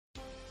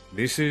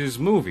This is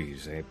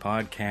Movies, a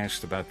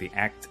podcast about the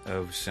act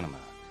of cinema.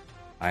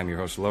 I'm your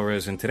host,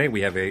 Lores, and today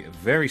we have a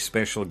very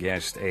special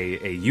guest,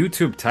 a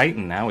YouTube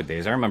titan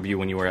nowadays. I remember you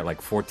when you were at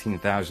like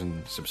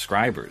 14,000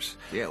 subscribers.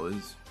 Yeah,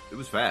 it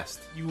was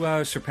fast.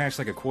 You surpassed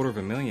like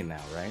 250,000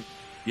 now, right?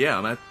 Yeah,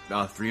 I'm at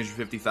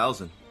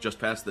 350,000. Just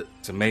past it.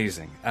 It's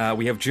amazing.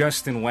 We have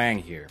Justin Wang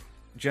here.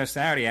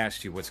 Justin, I already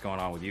asked you what's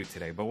going on with you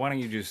today, but why don't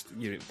you just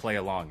play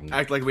along?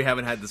 Act like we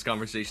haven't had this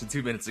conversation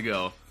 2 minutes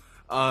ago.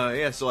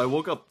 So I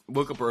woke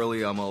up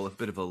early. I'm a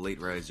bit of a late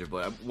riser,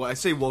 but I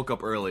say woke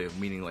up early,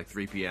 meaning like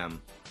 3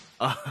 p.m.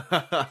 Did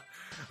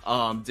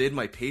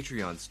my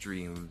Patreon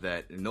stream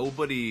that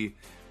nobody...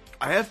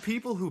 I have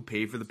people who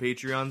pay for the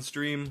Patreon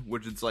stream,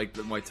 which is like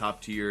my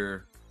top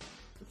tier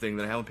thing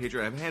that I have on Patreon.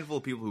 I have a handful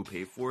of people who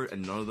pay for it,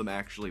 and none of them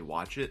actually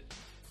watch it.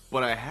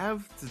 But I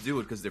have to do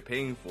it because they're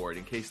paying for it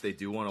in case they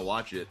do want to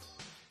watch it.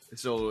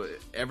 So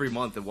every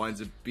month it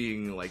winds up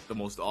being like the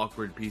most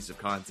awkward piece of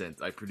content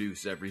I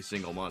produce every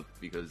single month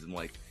because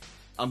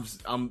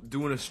I'm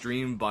doing a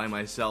stream by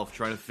myself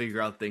trying to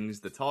figure out things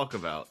to talk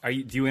about.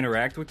 Do you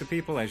interact with the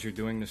people as you're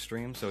doing the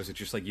stream? So is it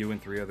just like you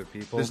and 3 other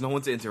people? There's no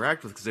one to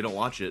interact with because they don't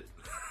watch it.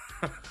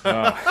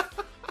 Oh.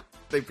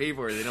 They pay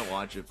for it, they don't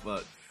watch it.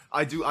 But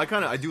I do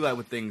that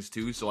with things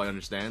too, so I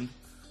understand.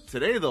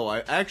 Today though,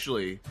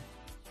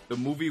 the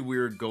movie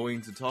we're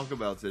going to talk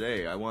about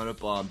today, I wound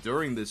up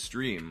during this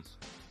stream.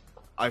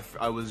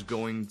 I was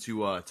going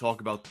to talk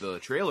about the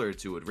trailer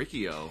to it,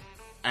 Riki-Oh,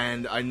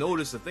 and I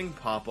noticed a thing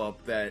pop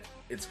up that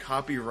it's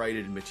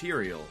copyrighted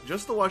material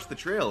just to watch the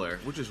trailer,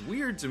 which is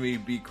weird to me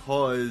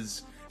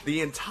because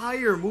the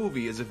entire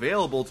movie is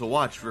available to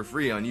watch for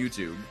free on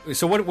YouTube.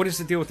 So what is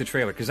the deal with the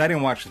trailer? Because I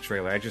didn't watch the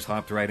trailer. I just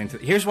hopped right into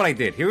it. Here's what I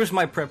did. Here's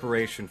my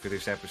preparation for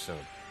this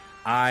episode.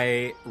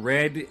 I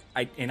read,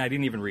 and I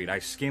didn't even read. I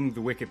skimmed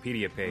the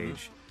Wikipedia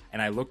page, and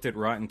I looked at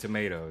Rotten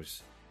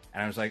Tomatoes.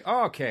 And I was like,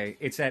 oh, okay,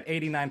 it's at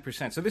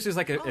 89%. So this is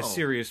like a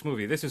serious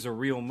movie. This is a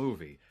real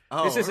movie.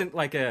 This isn't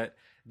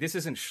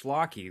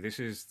schlocky. This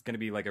is going to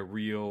be like a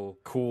real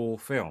cool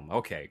film.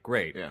 Okay,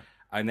 great. Yeah.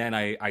 And then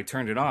I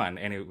turned it on,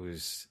 and it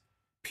was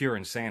pure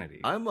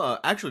insanity. I'm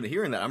actually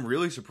hearing that. I'm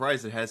really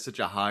surprised it has such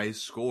a high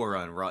score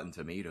on Rotten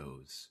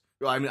Tomatoes.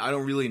 I mean, I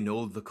don't really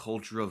know the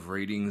culture of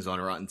ratings on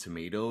Rotten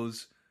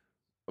Tomatoes.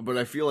 But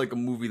I feel like a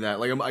movie that,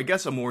 I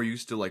guess I'm more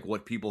used to,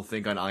 what people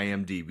think on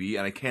IMDb,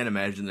 and I can't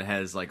imagine it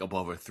has,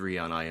 above a 3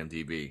 on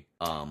IMDb.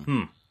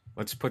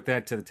 Let's put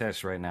that to the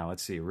test right now.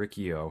 Let's see.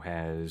 Riki-Oh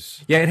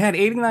has... Yeah, it had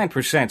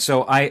 89%,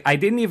 so I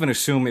didn't even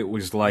assume it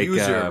was,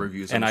 User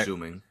reviews, I'm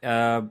assuming.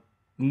 No.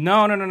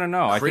 Critical?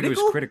 I think it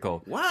was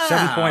critical. Wow.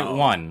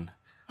 7.1.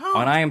 Oh.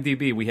 On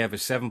IMDb, we have a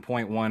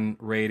 7.1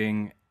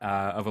 rating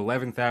of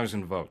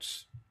 11,000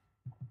 votes.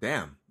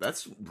 Damn,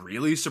 that's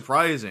really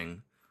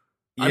surprising.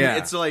 Yeah. I mean,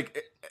 it's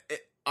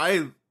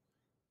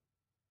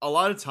a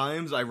lot of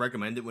times I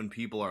recommend it when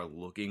people are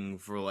looking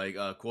for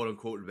a quote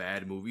unquote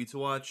bad movie to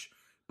watch,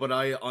 but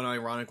I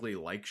unironically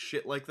like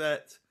shit like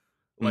that.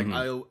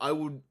 I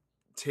would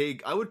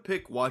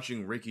pick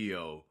watching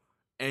Riki-Oh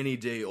any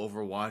day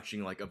over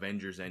watching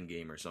Avengers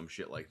Endgame or some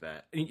shit like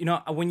that. You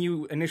know, when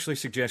you initially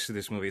suggested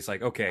this movie, it's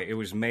like, okay, it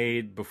was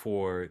made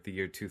before the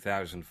year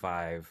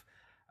 2005.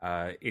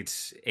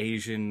 It's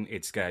Asian,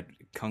 it's got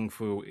kung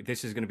fu.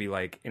 This is going to be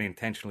an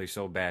intentionally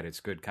so bad it's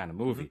good kind of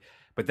movie. Mm-hmm.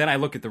 But then I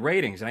look at the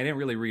ratings, and I didn't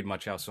really read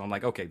much else, so I'm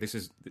like, okay,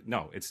 it's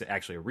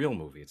actually a real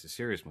movie. It's a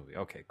serious movie.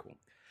 Okay, cool.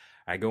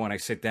 I go and I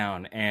sit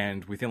down,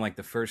 and within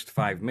the first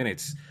 5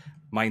 minutes,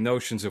 my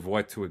notions of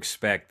what to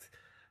expect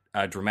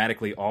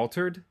dramatically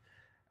altered.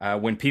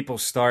 When people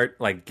start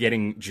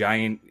getting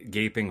giant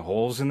gaping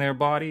holes in their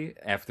body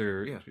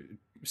after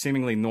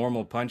seemingly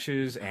normal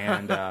punches,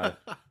 and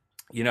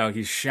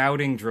he's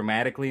shouting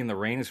dramatically in the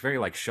rain. It's very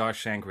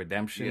Shawshank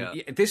Redemption.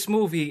 Yeah. This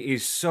movie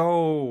is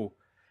so...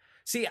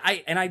 See,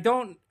 I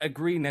don't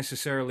agree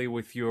necessarily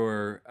with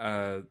your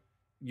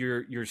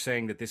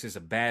saying that this is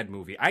a bad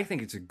movie. I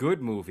think it's a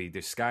good movie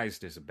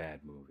disguised as a bad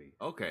movie.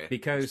 Okay,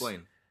 because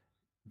explain.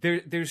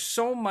 There's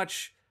so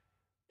much...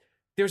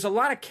 There's a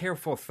lot of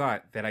careful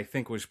thought that I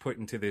think was put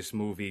into this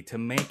movie to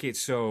make it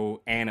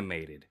so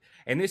animated.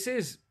 And this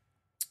is...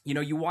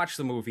 you watch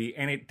the movie,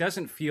 and it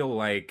doesn't feel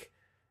like...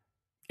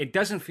 It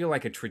doesn't feel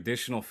like a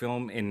traditional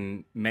film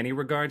in many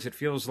regards. It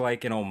feels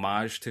like an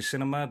homage to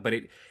cinema, but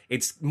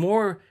it's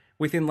more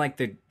within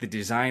the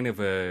design of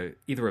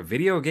either a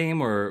video game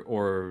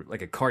or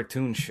a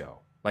cartoon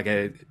show, like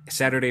a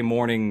Saturday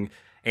morning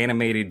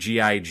animated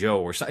G.I.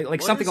 Joe or something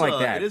something like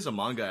that. It is a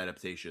manga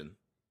adaptation.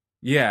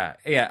 Yeah.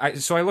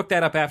 So I looked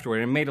that up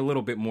afterward, and it made a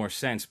little bit more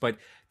sense. But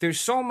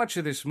there's so much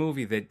of this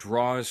movie that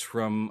draws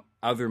from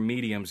other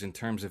mediums in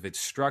terms of its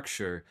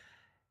structure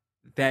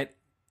that...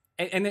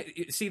 And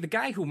see, the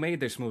guy who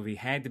made this movie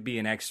had to be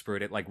an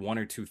expert at 1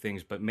 or 2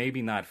 things, but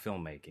maybe not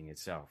filmmaking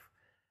itself.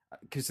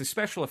 Because the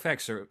special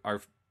effects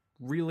are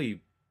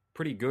really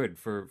pretty good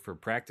for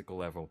practical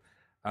level.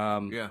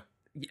 Yeah,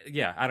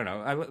 I don't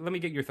know. Let me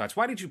get your thoughts.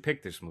 Why did you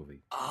pick this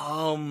movie?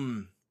 I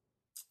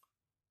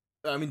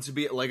mean, to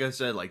be like I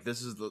said,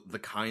 this is the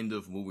kind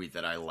of movie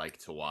that I like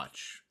to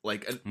watch.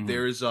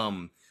 There's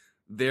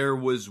there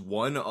was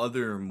one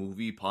other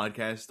movie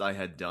podcast I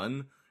had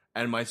done,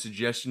 and my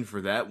suggestion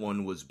for that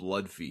one was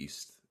Blood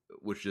Feast,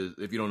 which is,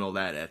 if you don't know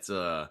that, it's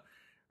an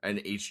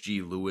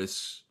H.G.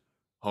 Lewis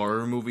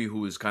horror movie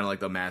who is kind of like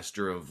the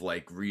master of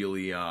like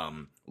really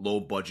low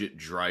budget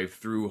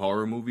drive-through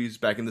horror movies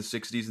back in the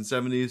 60s and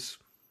 70s.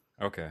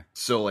 Okay.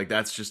 So like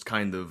that's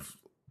kind of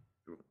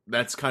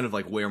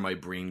like where my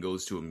brain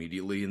goes to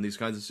immediately in these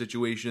kinds of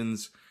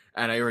situations.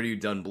 And I already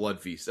done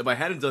Blood Feast. If I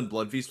hadn't done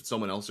Blood Feast with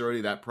someone else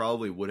already, that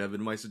probably would have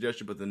been my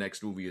suggestion, but the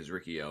next movie is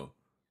Riccio.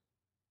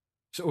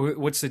 So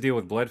what's the deal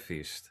with Blood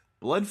Feast?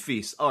 Blood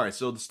Feast. Alright,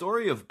 so the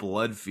story of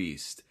Blood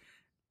Feast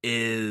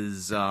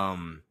is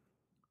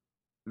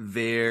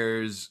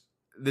there's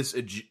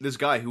this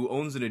guy who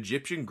owns an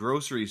Egyptian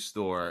grocery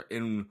store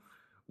in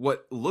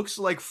what looks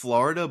like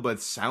Florida but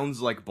sounds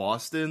like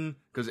Boston,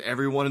 because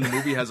everyone in the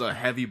movie has a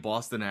heavy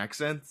Boston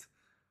accent.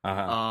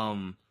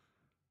 Uh-huh.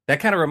 That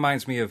kind of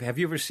reminds me of, have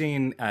you ever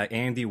seen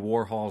Andy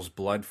Warhol's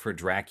Blood for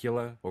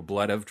Dracula, or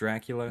Blood of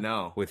Dracula?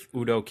 No. With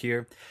Udo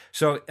Kier.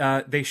 So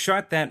they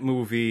shot that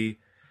movie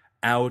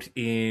out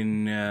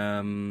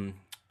in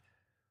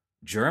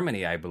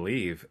Germany, I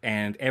believe,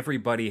 and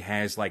everybody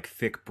has like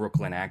thick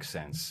Brooklyn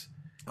accents.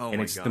 Oh,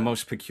 and it's the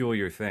most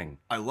peculiar thing.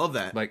 I love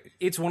that. Like,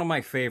 it's one of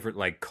my favorite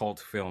like cult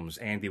films,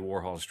 Andy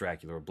Warhol's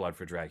Dracula, or Blood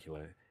for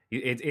Dracula.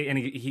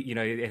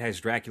 It has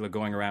Dracula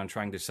going around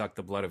trying to suck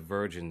the blood of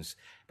virgins,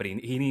 but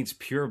he needs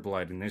pure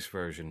blood in this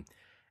version.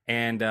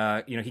 And,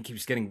 he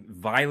keeps getting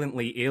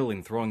violently ill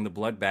and throwing the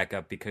blood back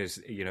up because,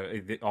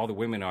 all the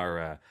women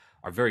are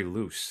very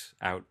loose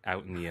out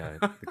in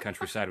the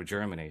countryside of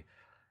Germany.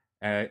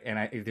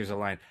 There's a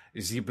line,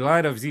 "The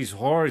blood of these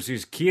whores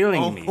is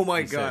killing me." Oh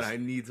my God, I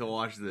need to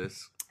watch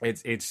this.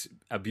 It's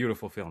a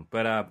beautiful film.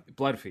 But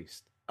Blood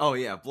Feast. Oh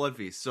yeah, Blood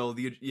Feast. So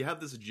you have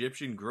this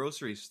Egyptian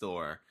grocery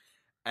store,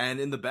 and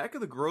in the back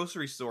of the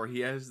grocery store, he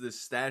has this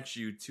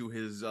statue to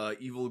his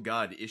evil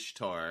god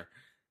Ishtar,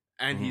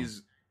 and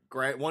he's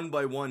one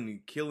by one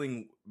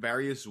killing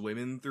various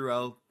women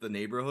throughout the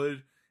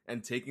neighborhood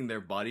and taking their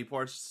body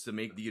parts to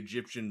make the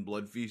Egyptian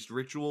blood feast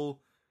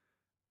ritual.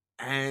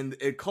 And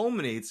it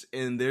culminates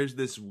in there's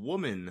this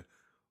woman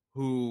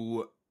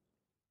who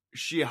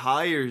she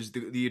hires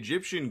the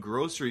Egyptian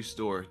grocery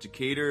store to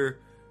cater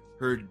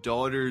her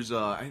daughter's,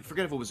 I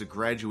forget if it was a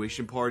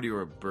graduation party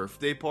or a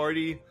birthday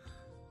party.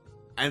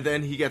 And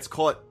then he gets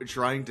caught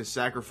trying to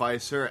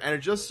sacrifice her. And it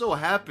just so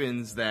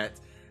happens that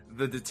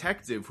the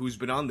detective who's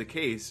been on the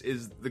case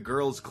is the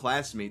girl's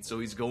classmate. So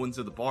he's going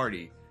to the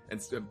party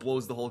and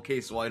blows the whole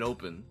case wide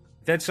open.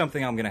 That's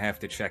something I'm going to have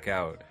to check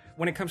out.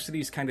 When it comes to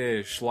these kind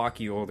of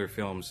schlocky older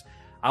films,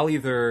 I'll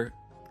either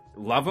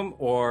love them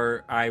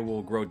or I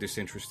will grow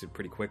disinterested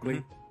pretty quickly.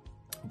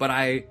 Mm-hmm. But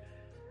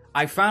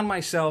I found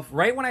myself,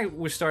 right when I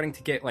was starting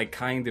to get like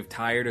kind of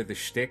tired of the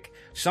shtick,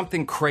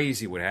 something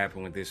crazy would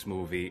happen with this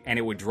movie and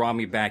it would draw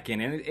me back in.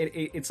 And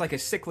it's like a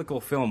cyclical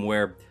film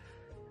where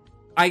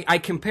I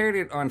compared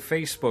it on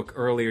Facebook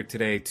earlier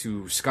today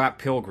to Scott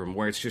Pilgrim,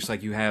 where it's just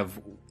like you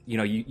have,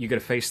 you got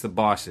to face the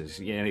bosses,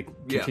 and it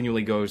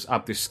continually goes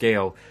up the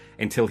scale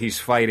until he's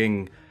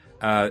fighting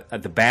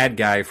the bad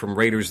guy from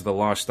Raiders of the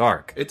Lost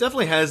Ark. It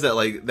definitely has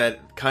that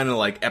kind of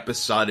like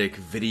episodic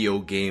video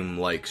game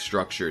like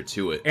structure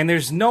to it. And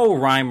there's no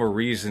rhyme or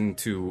reason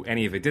to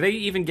any of it. Do they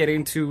even get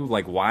into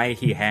like why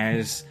he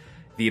has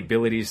the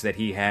abilities that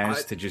he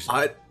has to just?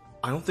 I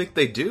don't think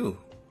they do.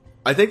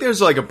 I think there's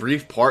like a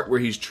brief part where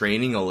he's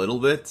training a little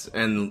bit,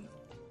 and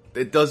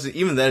it doesn't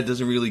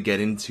really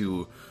get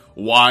into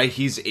why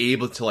he's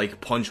able to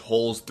like punch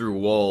holes through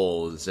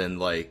walls and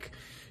like,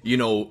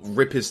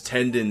 rip his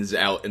tendons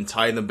out and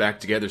tie them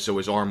back together so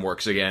his arm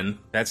works again.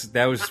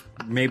 That was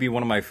maybe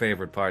one of my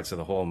favorite parts of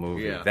the whole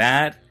movie. Yeah.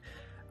 That,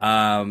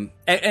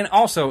 and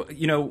also,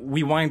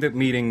 we wind up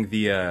meeting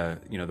the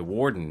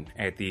warden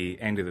at the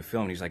end of the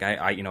film. He's like,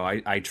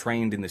 I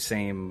trained in the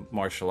same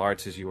martial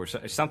arts as you, or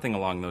something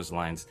along those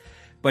lines.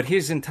 But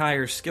his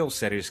entire skill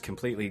set is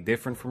completely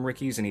different from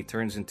Ricky's, and he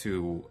turns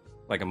into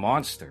like a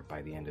monster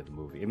by the end of the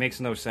movie. It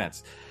makes no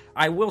sense.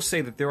 I will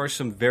say that there are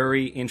some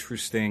very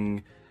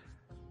interesting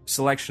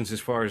selections as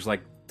far as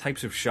like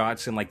types of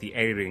shots and like the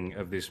editing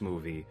of this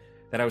movie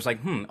that I was like,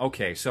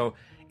 okay, so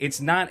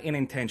it's not an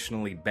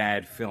intentionally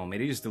bad film.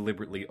 It is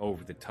deliberately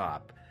over the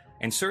top.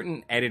 And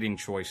certain editing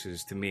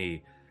choices to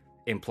me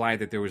imply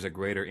that there was a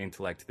greater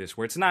intellect to this,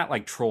 where it's not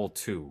like Troll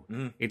 2.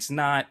 Mm. It's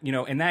not,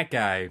 and that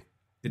guy,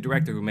 the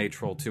director who made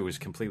Troll 2, is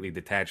completely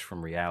detached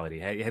from reality.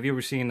 Have you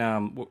ever seen,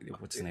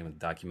 what's the name of the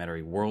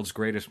documentary? World's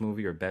Greatest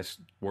Movie or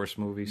Worst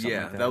Movie?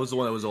 Yeah, like that was the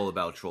one that was all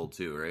about Troll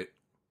 2, right?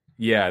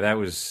 Yeah,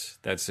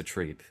 that's a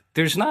treat.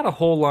 There's not a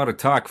whole lot of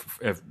talk,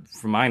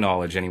 from my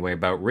knowledge anyway,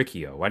 about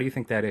Riccio. Why do you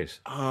think that is?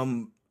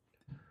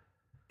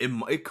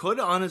 It could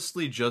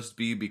honestly just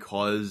be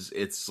because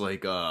it's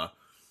like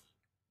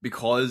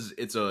because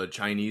it's a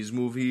Chinese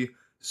movie,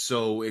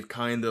 so it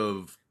kind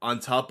of, on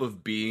top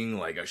of being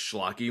like a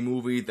schlocky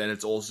movie, then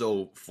it's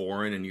also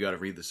foreign and you gotta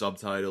read the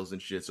subtitles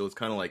and shit, so it's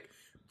kind of like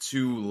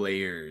two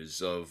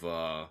layers of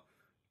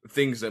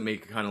things that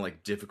make it kind of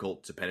like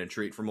difficult to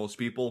penetrate for most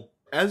people.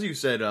 as you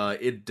said,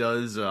 it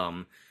does.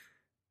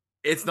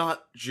 It's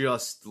not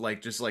just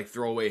like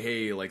throwaway.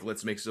 Hey, like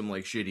let's make some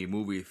like shitty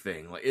movie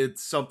thing. Like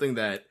it's something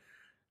that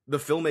the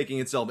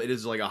filmmaking itself, it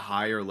is like a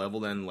higher level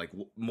than like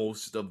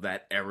most of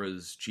that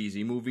era's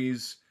cheesy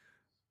movies.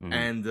 Mhm.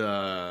 And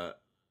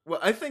well,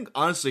 I think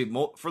honestly,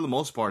 for the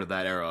most part of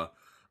that era,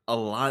 a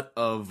lot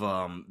of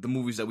the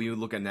movies that we would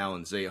look at now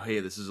and say, "Hey,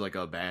 this is like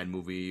a bad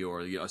movie,"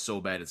 or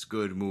 "So bad it's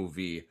good"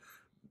 movie.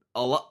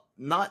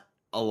 Not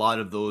a lot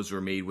of those were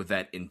made with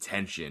that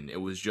intention.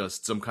 It was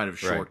just some kind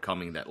of Right.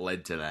 shortcoming that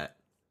led to that.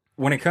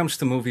 When it comes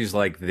to movies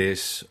like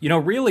this,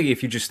 really,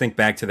 if you just think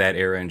back to that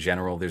era in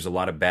general, there's a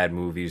lot of bad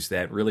movies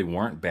that really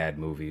weren't bad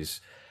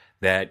movies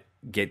that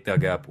get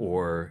dug up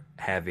or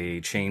have a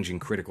change in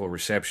critical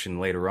reception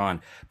later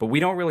on. But we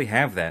don't really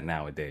have that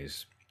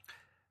nowadays.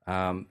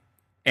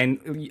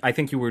 And I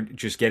think you were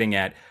just getting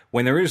at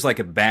when there is like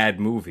a bad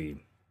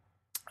movie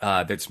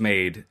that's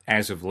made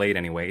as of late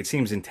anyway, it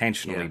seems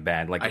intentionally Yeah.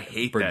 bad, like I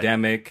hate that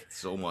Birdemic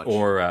so much.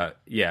 or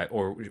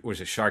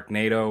was it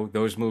Sharknado?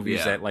 Those movies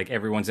Yeah. that like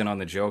everyone's in on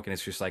the joke, and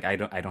it's just like I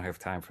don't have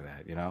time for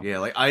that, Yeah,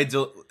 like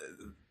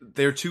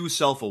they're too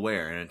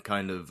self-aware, and it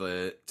kind of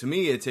to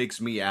me it takes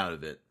me out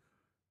of it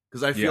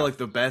because I feel Yeah. like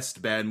the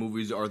best bad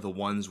movies are the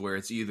ones where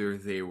it's either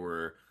they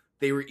were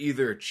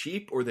either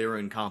cheap or they were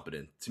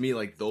incompetent. To me,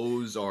 like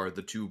those are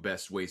the two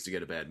best ways to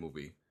get a bad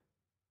movie.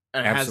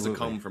 And it has to Absolutely.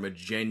 come from a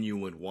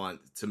genuine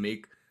want to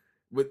make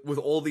with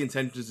all the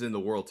intentions in the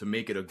world to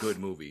make it a good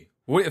movie.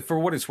 For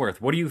what it's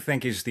worth, what do you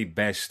think is the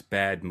best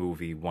bad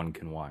movie one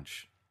can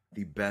watch?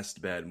 The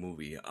best bad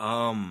movie.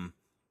 I'm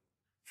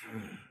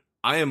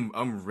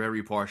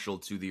very partial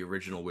to the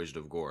original Wizard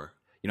of Gore.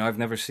 I've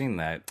never seen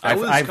that.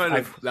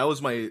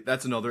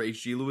 That's another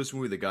H.G. Lewis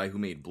movie, the guy who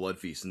made Blood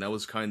Feast, and that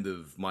was kind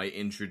of my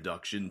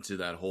introduction to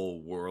that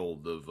whole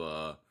world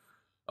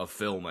of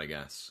film, I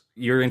guess.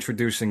 You're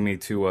introducing me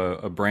to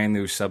a brand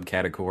new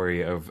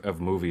subcategory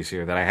of movies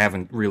here that I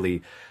haven't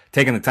really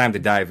taken the time to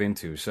dive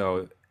into.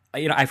 So,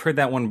 I've heard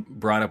that one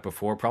brought up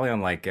before, probably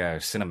on like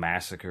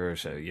Cinemassacre, or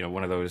so,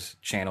 one of those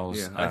channels.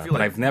 Yeah, I feel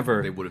but like I've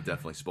never. they would have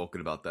definitely spoken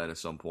about that at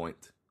some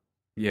point.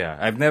 Yeah,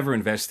 I've never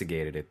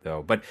investigated it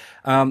though. But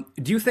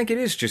do you think it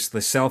is just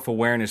the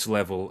self-awareness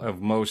level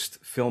of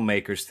most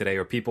filmmakers today,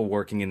 or people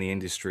working in the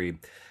industry,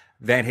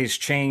 that has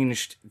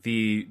changed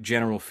the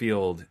general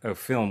field of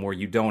film, where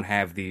you don't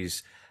have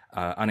these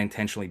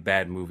unintentionally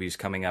bad movies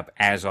coming up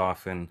as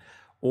often,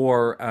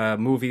 or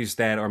movies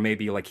that are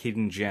maybe like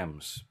hidden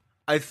gems?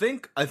 I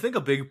think a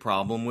big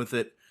problem with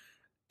it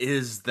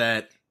is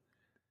that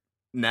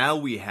now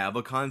we have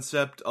a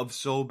concept of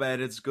so bad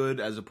it's good,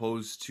 as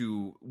opposed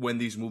to when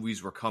these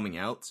movies were coming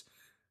out.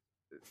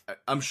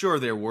 I'm sure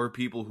there were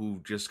people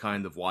who just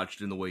kind of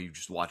watched in the way you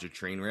just watch a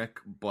train wreck,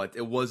 but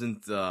it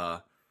wasn't.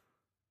 I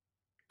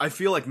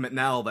feel like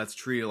now that's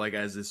treated like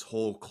as this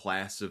whole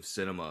class of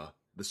cinema,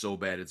 the so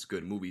bad it's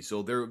good movie.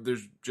 So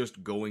there's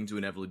just going to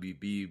inevitably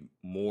be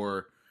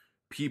more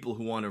people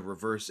who want to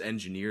reverse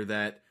engineer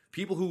that.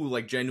 People who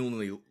like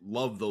genuinely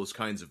love those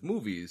kinds of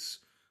movies,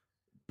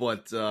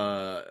 but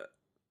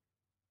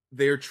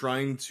they're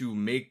trying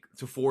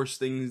to force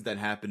things that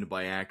happened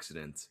by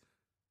accident.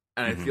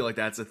 And I feel like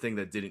that's a thing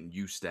that didn't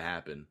used to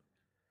happen.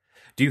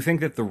 Do you think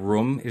that The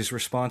Room is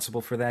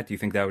responsible for that? Do you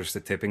think that was the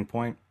tipping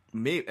point?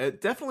 Maybe it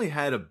definitely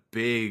had a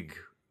big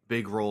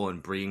role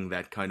in bringing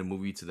that kind of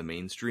movie to the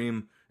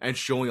mainstream and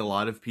showing a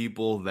lot of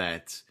people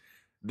that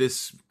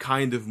this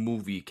kind of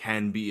movie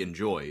can be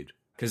enjoyed.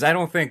 Because I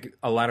don't think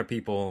a lot of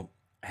people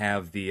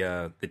have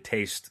the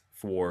taste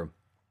for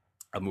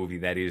a movie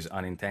that is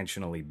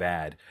unintentionally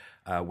bad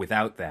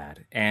without that.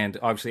 And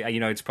obviously,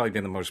 it's probably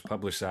been the most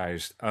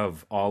publicized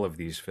of all of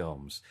these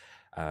films.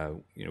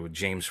 With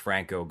James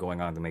Franco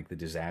going on to make The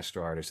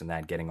Disaster Artist and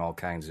that getting all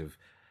kinds of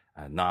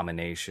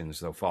nominations,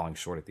 though falling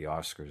short at the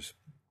Oscars.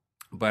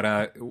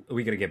 But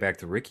we got to get back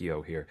to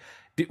Riccio here.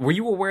 Were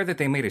you aware that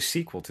they made a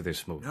sequel to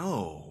this movie?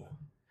 No.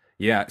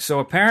 Yeah, so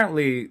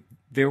apparently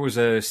there was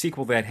a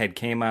sequel that had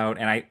came out,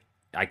 and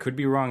I could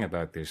be wrong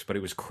about this, but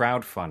it was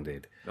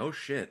crowdfunded No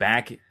shit.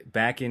 back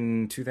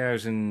in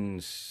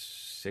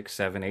 2006,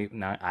 7, 8,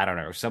 9, I don't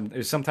know, it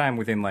was sometime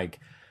within like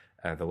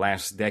the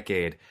last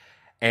decade,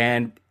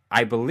 and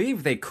I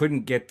believe they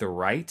couldn't get the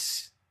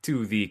rights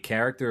to the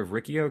character of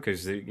Riccio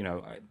because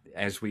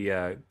as we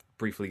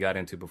briefly got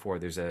into before,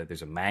 there's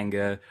a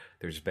manga,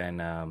 there's been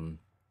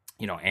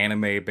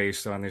anime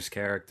based on this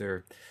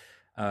character.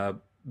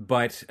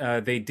 But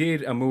they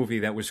did a movie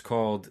that was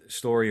called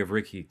Story of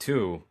Ricky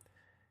 2,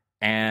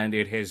 and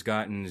it has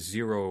gotten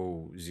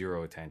zero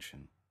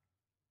attention.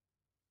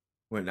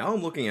 Wait, now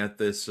I'm looking at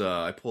this.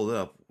 I pulled it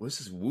up. What's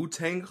this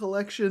Wu-Tang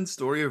Collection?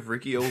 Story of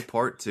Riccio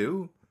Part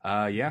 2?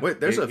 Yeah. Wait,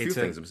 there's a few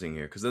things I'm seeing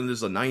here. Because then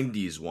there's a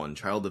 90s one,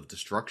 Child of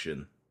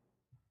Destruction.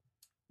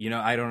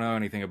 I don't know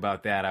anything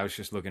about that. I was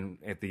just looking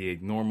at the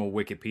normal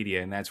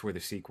Wikipedia, and that's where the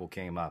sequel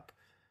came up.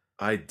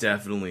 I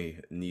definitely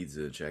need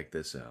to check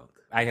this out.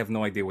 I have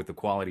no idea what the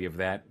quality of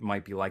that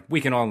might be like.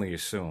 We can only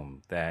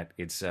assume that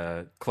it's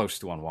close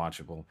to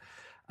unwatchable.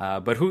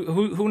 But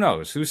who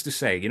knows? Who's to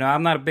say? You know,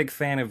 I'm not a big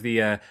fan of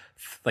the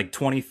like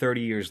 20,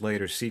 30 years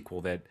later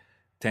sequel that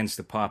tends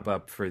to pop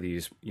up for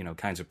these, you know,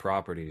 kinds of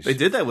properties. They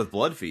did that with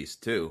Blood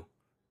Feast too.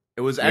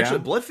 It was actually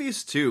Yeah? Blood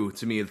Feast 2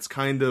 to me. It's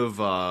kind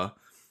of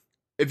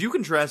if you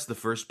contrast the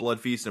first Blood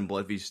Feast and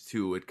Blood Feast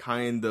 2, it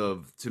kind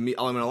of to me.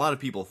 I mean, a lot of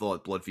people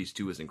thought Blood Feast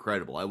 2 was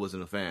incredible. I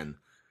wasn't a fan,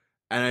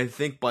 and I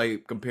think by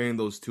comparing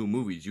those two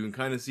movies, you can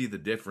kind of see the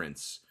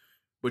difference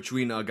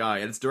between a guy,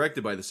 and it's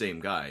directed by the same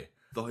guy.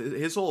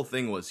 His whole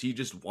thing was he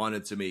just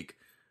wanted to make.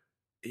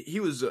 He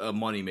was a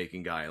money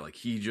making guy. Like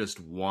he just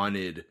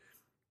wanted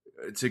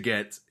to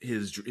get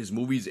his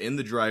movies in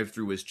the drive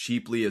through as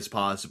cheaply as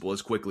possible,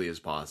 as quickly as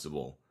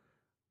possible.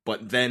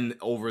 But then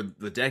over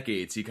the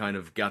decades, he kind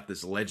of got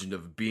this legend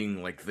of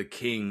being like the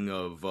king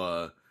of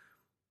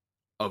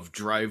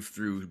drive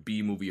through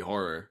B movie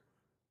horror.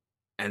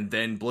 And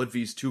then Blood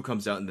Feast 2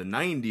 comes out in the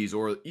 90s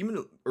or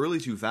even early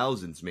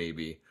 2000s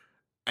maybe.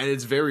 And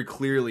it's very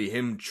clearly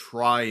him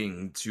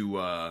trying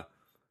to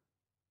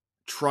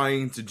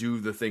do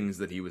the things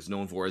that he was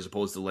known for as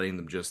opposed to letting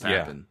them just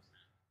happen.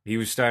 He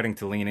was starting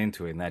to lean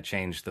into it, and that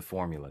changed the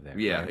formula there.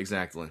 Yeah, right?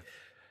 exactly.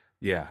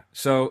 Yeah.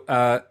 So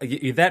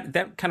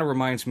that kind of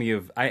reminds me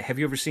of. Have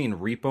you ever seen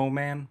Repo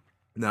Man?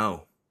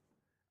 No.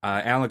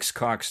 Alex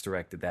Cox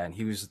directed that, and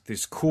he was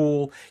this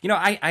cool. You know,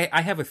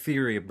 I have a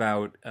theory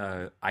about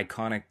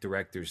iconic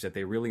directors that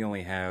they really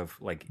only have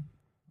like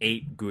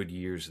 8 good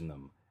years in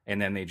them,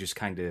 and then they just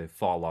kind of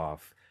fall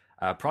off.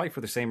 Probably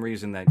for the same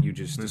reason that you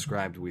just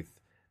described with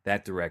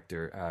that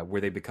director,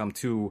 where they become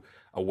too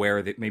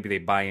aware that maybe they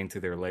buy into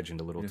their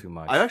legend a little too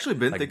much. I've actually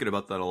been thinking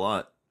about that a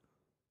lot.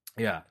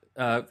 Yeah.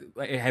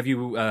 Have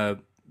you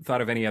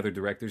thought of any other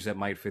directors that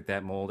might fit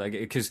that mold?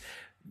 Because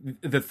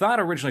the thought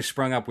originally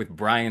sprung up with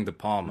Brian De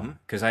Palma,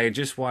 because I had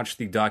just watched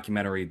the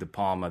documentary De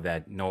Palma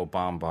that Noah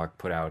Baumbach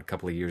put out a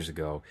couple of years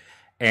ago.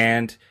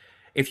 And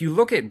if you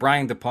look at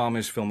Brian De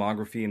Palma's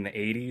filmography in the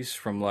 80s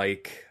from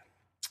like...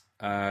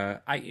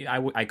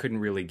 I couldn't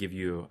really give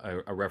you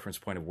a reference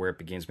point of where it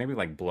begins. Maybe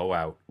like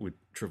Blowout with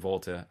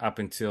Travolta up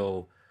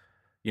until,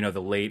 you know,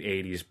 the late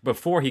 80s,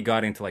 before he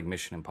got into like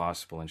Mission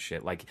Impossible and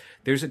shit. Like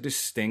there's a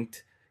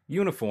distinct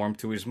uniform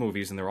to his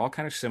movies, and they're all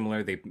kind of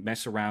similar. They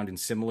mess around in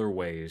similar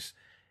ways.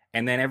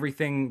 And then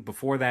everything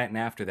before that and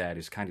after that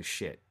is kind of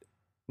shit.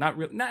 Not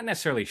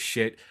necessarily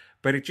shit,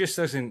 but it just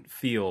doesn't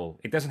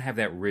have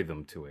that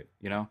rhythm to it,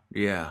 you know?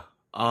 Yeah.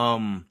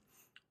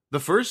 The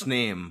first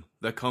name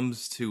that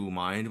comes to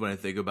mind when I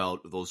think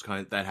about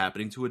that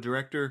happening to a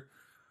director,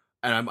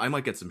 and I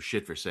might get some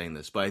shit for saying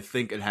this, but I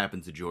think it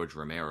happened to George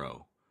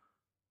Romero.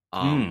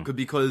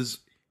 Because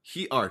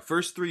our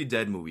first 3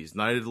 Dead movies,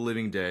 Night of the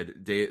Living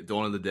Dead,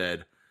 Dawn of the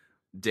Dead,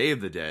 Day of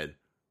the Dead.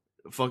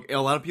 A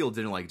lot of people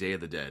didn't like Day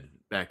of the Dead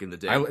back in the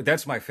day.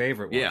 That's my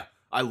favorite one. Yeah,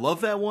 I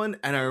love that one,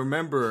 and I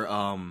remember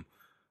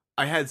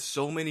I had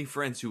so many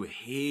friends who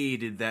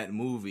hated that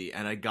movie,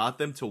 and I got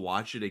them to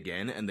watch it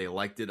again, and they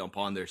liked it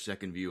upon their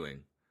second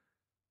viewing.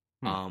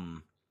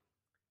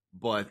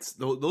 But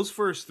those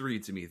first 3,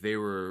 to me, they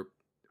were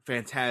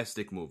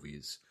fantastic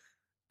movies.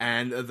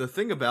 And the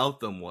thing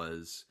about them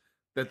was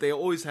that they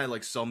always had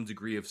like some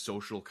degree of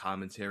social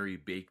commentary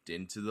baked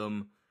into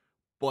them.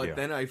 But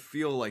then I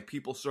feel like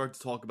people start to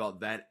talk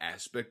about that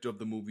aspect of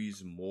the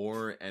movies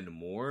more and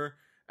more.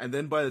 And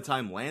then by the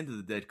time Land of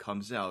the Dead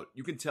comes out,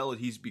 you can tell that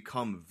he's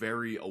become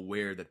very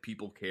aware that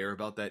people care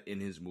about that in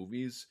his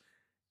movies.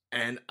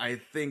 And I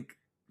think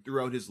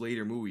throughout his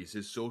later movies,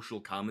 his social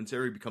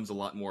commentary becomes a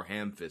lot more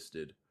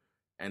ham-fisted.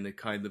 And it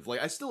kind of like,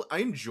 I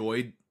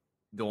enjoyed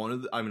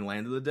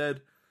Land of the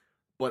Dead,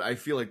 but I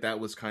feel like that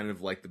was kind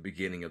of like the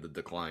beginning of the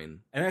decline.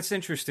 And that's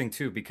interesting,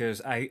 too,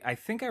 because I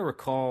think I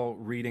recall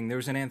reading, there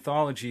was an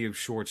anthology of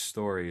short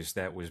stories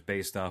that was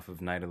based off of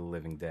Night of the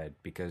Living Dead,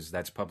 because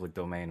that's public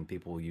domain and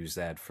people will use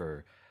that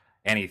for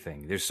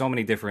anything. There's so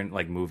many different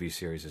like movie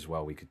series as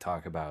well we could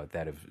talk about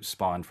that have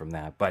spawned from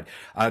that. But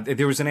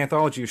there was an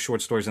anthology of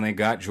short stories, and they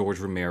got George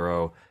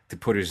Romero to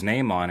put his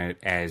name on it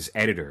as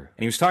editor.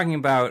 And he was talking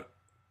about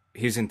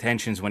his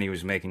intentions when he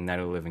was making Night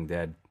of the Living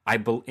Dead. I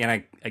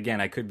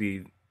could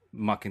be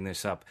mucking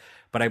this up,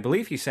 but I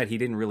believe he said he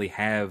didn't really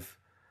have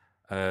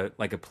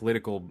like a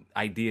political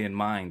idea in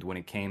mind when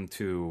it came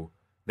to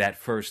that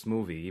first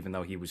movie, even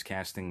though he was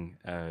casting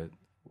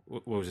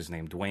what was his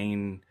name,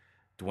 Dwayne.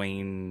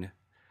 I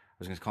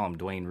was going to call him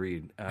Dwayne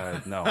Reed.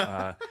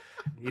 No,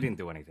 he didn't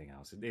do anything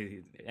else.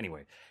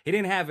 Anyway, he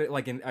didn't have it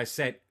like a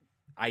set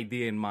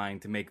idea in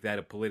mind to make that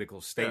a political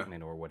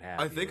statement or what have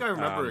you. I think I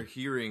remember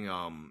hearing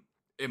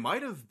it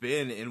might have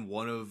been in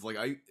one of like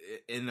I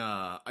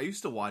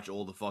used to watch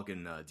all the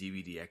fucking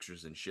DVD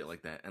extras and shit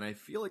like that, and I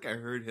feel like I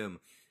heard him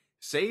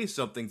say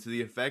something to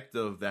the effect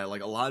of that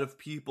like a lot of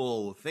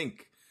people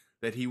think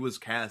that he was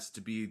cast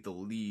to be the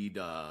lead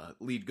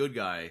good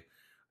guy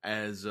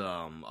as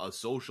a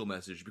social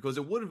message, because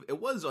it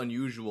was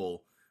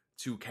unusual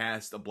to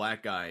cast a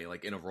black guy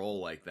like in a role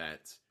like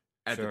that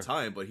at the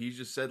time, but he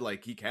just said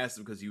like he cast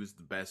him because he was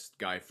the best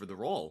guy for the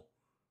role.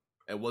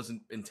 It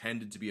wasn't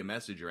intended to be a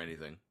message or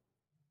anything.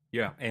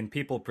 Yeah, and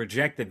people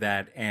projected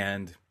that,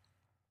 and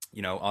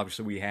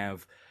Obviously we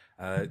have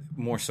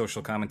more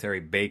social commentary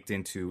baked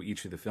into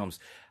each of the films.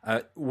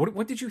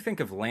 What did you think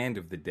of Land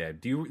of the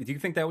Dead? Do you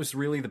think that was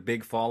really the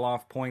big fall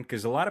off point?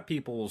 Because a lot of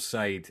people will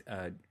cite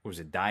was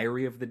it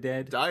Diary of the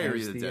Dead?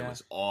 Diary of the Dead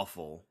was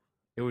awful.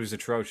 It was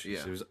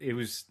atrocious. Yeah. It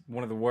was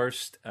one of the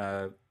worst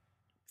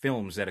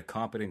films that a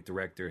competent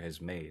director has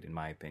made, in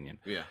my opinion.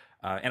 Yeah.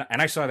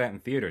 And I saw that in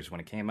theaters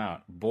when it came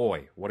out.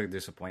 Boy, what a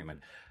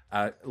disappointment.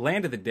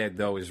 Land of the Dead,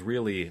 though, is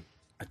really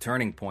a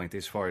turning point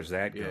as far as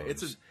that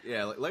goes.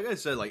 Like I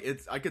said, like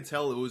I could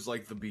tell it was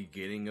like the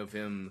beginning of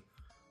him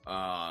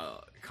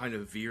kind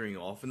of veering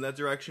off in that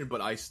direction,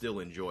 but I still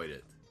enjoyed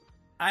it.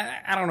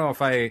 I don't know if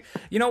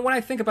when I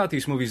think about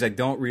these movies, I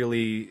don't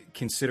really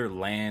consider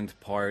Land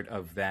part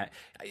of that.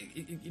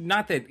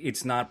 Not that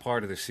it's not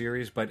part of the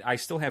series, but I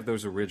still have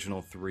those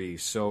original three.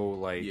 So,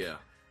 like, yeah,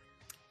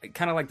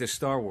 kind of like the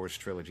Star Wars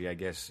trilogy, I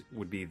guess,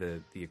 would be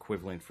the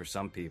equivalent for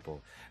some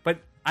people. But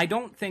I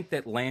don't think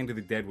that Land of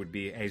the Dead would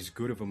be as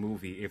good of a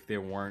movie if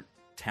there weren't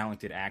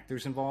talented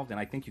actors involved, and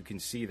I think you can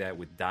see that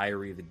with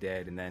Diary of the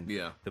Dead, and then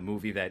the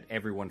movie that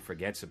everyone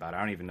forgets about. I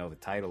don't even know the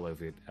title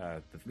of it.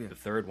 The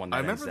third one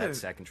that ends that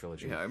second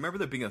trilogy. Yeah, I remember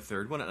there being a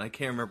third one, and I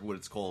can't remember what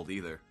it's called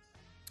either.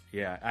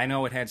 Yeah, I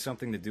know it had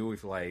something to do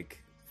with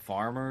like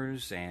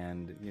farmers,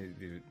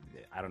 and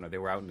I don't know. They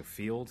were out in the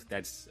field.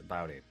 That's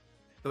about it.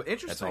 So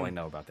that's all I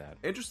know about that.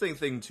 Interesting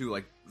thing too,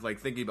 like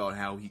thinking about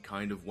how he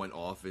kind of went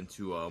off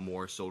into a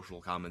more social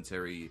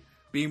commentary,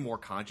 being more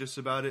conscious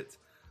about it.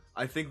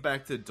 I think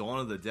back to Dawn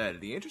of the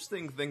Dead. The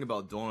interesting thing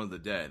about Dawn of the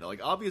Dead, like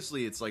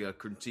obviously it's like a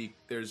critique.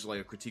 There's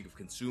like a critique of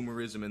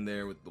consumerism in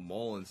there with the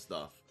mall and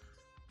stuff.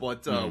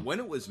 But when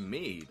it was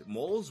made,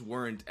 malls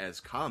weren't as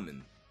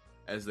common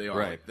as they are.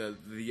 Right. Like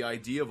the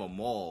idea of a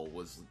mall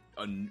was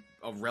a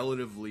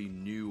relatively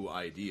new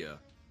idea,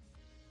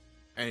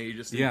 and he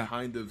just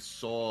kind of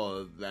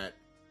saw that.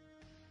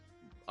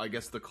 I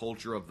guess the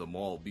culture of the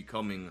mall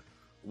becoming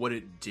what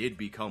it did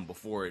become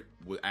before it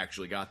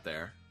actually got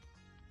there.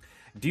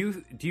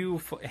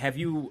 Have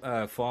you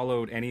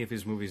followed any of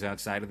his movies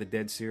outside of the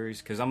Dead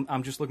series? Because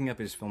I'm just looking up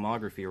his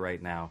filmography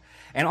right now,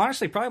 and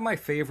honestly, probably my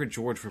favorite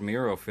George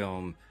Romero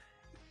film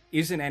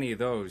isn't any of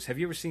those. Have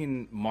you ever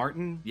seen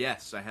Martin?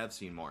 Yes, I have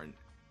seen Martin.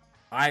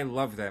 I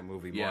love that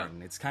movie,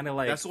 Martin. It's kind of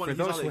like that's the one, for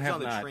those who have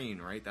on the not,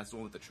 train, right? That's the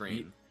one with the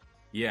train.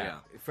 Yeah.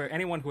 For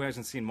anyone who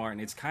hasn't seen Martin,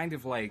 it's kind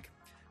of like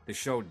the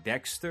show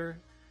Dexter.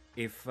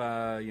 If, it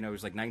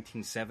was like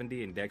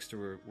 1970 and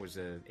Dexter was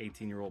a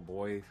 18-year-old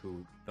boy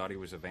who thought he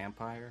was a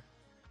vampire.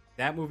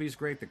 That movie's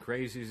great. The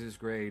Crazies is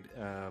great.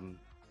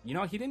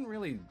 He didn't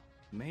really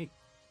make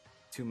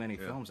too many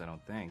films, I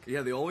don't think.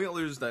 Yeah, the only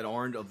others that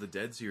aren't of the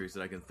Dead series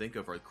that I can think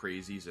of are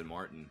Crazies and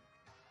Martin.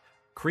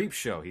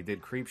 Creepshow. He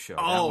did Creepshow.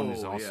 That one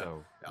is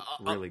also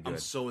really good. I'm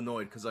so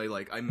annoyed because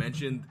I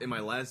mentioned in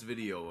my last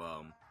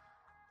video,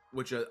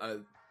 which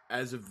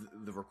as of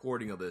the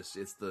recording of this,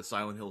 it's the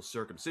Silent Hill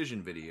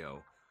circumcision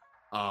video.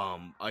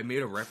 I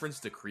made a reference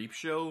to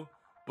Creepshow,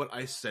 but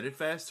I said it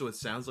fast, so it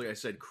sounds like I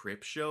said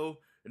Cripshow.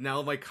 And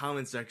now my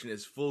comment section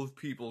is full of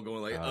people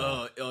going like,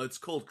 it's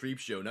called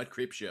Creepshow, not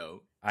Cripshow.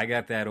 I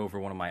got that over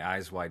one of my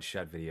Eyes Wide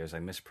Shut videos. I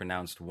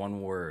mispronounced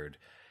one word,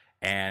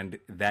 and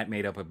that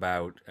made up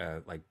about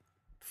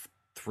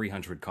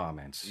 300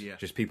 comments. Yeah.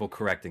 Just people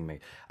correcting me.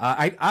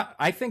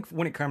 I think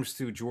when it comes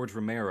to George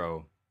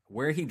Romero,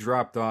 where he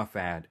dropped off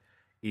at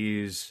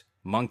is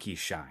Monkey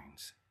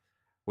Shines.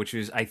 Which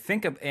is, I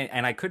think,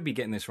 and I could be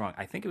getting this wrong,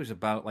 I think it was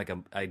about like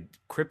a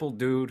crippled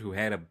dude who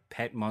had a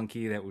pet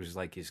monkey that was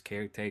like his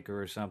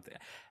caretaker or something.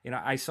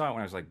 I saw it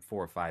when I was like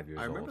 4 or 5 years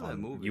old. I remember that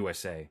movie.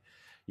 USA.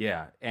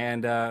 Yeah,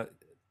 and I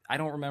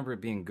don't remember it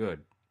being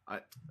good.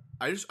 I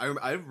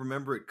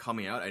remember it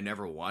coming out. I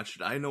never watched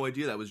it. I had no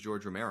idea that was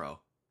George Romero.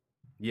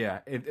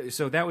 Yeah,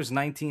 so that was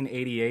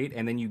 1988,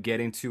 and then you get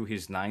into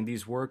his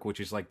 90s work,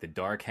 which is like the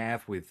dark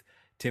half with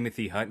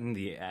Timothy Hutton,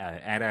 the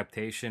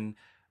adaptation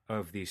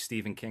of the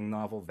Stephen King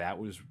novel. That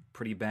was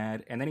pretty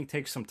bad. And then he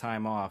takes some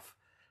time off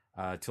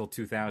till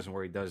 2000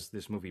 where he does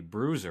this movie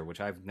Bruiser,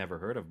 which I've never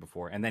heard of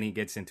before. And then he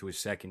gets into his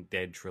second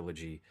Dead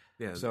trilogy.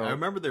 Yeah, so I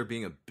remember there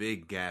being a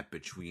big gap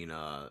between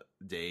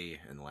Day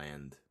and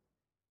Land.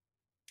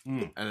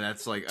 And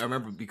that's like, I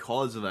remember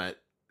because of that,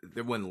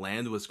 when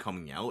Land was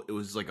coming out, it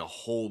was like a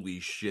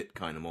holy shit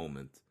kind of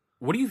moment.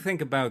 What do you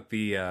think about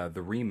the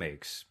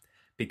remakes?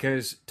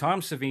 Because Tom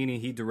Savini,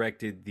 he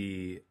directed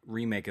the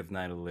remake of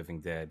Night of the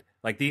Living Dead.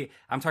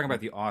 I'm talking about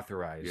the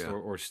authorized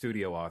or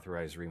studio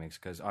authorized remakes,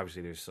 because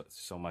obviously there's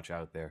so much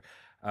out there.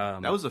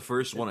 That was the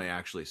first one I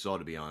actually saw,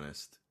 to be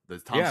honest. The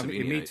Tom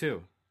Savini. Me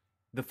too.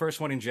 The first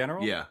one in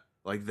general. Yeah,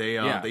 like they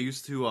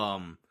used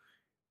to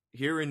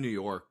here in New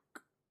York,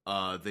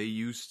 they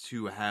used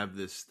to have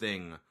this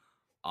thing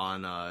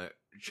on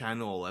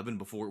Channel 11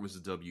 before it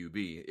was the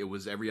WB. It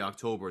was every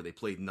October they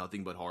played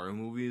nothing but horror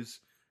movies,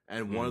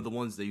 and one of the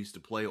ones they used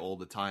to play all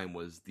the time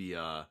was the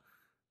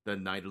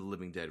Night of the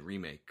Living Dead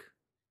remake.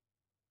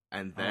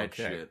 And that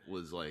shit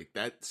was like,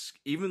 that's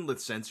even the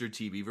censored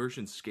TV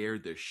version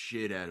scared the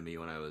shit out of me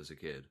when I was a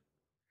kid.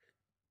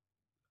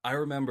 I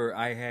remember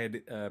I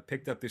had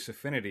picked up this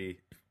Affinity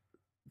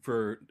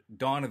for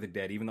Dawn of the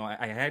Dead, even though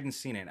I hadn't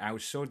seen it. I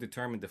was so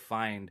determined to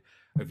find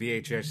a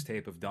VHS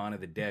tape of Dawn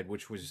of the Dead,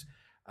 which was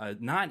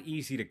not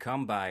easy to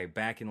come by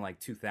back in like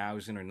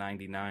 2000 or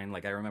 99.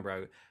 Like I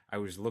remember I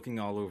was looking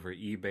all over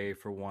eBay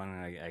for one,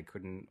 and I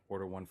couldn't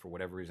order one for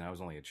whatever reason. I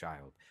was only a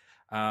child.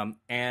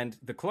 And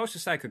the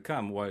closest I could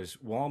come was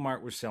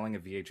Walmart was selling a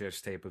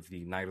VHS tape of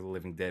the Night of the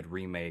Living Dead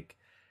remake.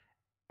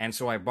 And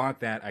so I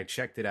bought that. I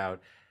checked it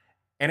out.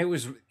 And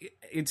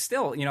it's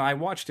still, I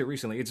watched it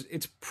recently.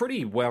 It's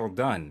pretty well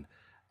done.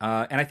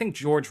 And I think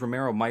George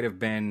Romero might have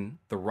been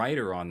the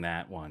writer on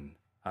that one,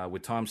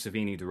 with Tom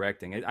Savini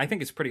directing. I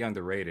think it's pretty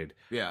underrated.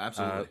 Yeah,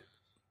 absolutely.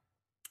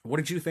 What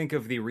did you think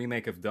of the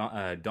remake of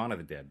Dawn of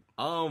the Dead?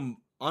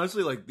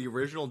 Honestly, like the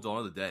original Dawn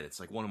of the Dead, it's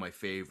like one of my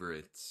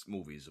favorite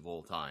movies of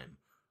all time.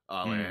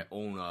 Like I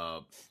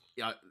own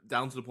yeah,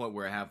 down to the point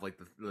where I have like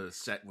the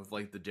set with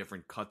like the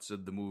different cuts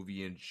of the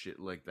movie and shit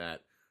like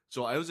that.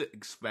 So I was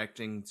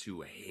expecting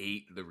to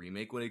hate the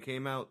remake when it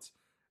came out,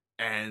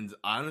 and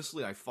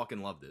honestly, I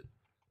fucking loved it.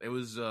 It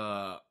was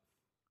a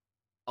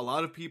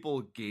lot of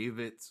people gave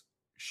it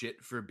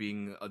shit for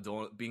being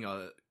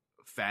a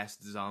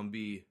fast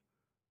zombie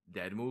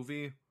dead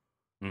movie,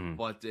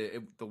 but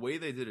the way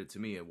they did it, to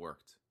me, it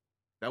worked.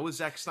 That was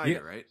Zack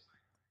Snyder, right?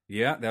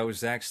 Yeah, that was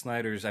Zack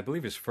Snyder's, I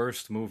believe, his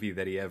first movie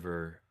that he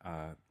ever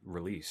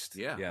released.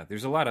 Yeah.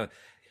 There's a lot of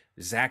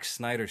Zack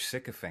Snyder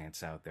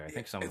sycophants out there. I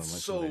think some of them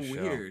listen to this show.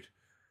 It's so weird.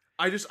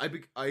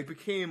 I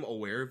became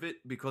aware of it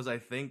because I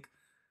think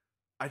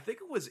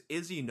it was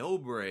Izzy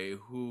Nobre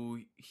who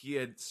he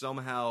had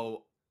somehow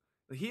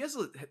he has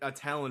a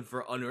talent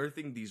for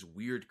unearthing these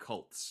weird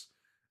cults,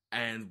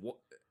 and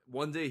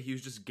one day he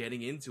was just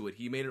getting into it.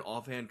 He made an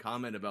offhand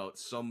comment about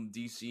some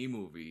DC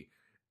movie,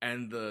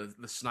 and the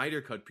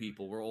Snyder Cut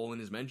people were all in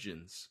his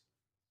mentions.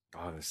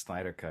 Oh, the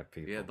Snyder Cut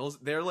people. Yeah,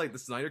 they're like the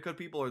Snyder Cut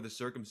people are the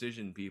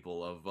circumcision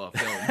people of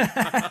film.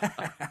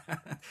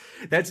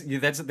 That's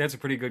a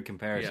pretty good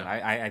comparison.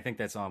 Yeah. I think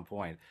that's on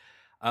point.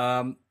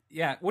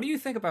 Yeah, what do you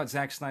think about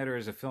Zack Snyder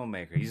as a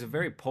filmmaker? He's a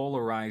very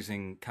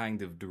polarizing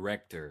kind of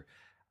director.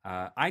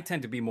 I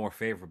tend to be more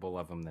favorable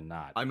of him than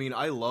not. I mean,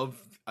 I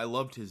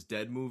loved his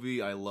Dead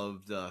movie. I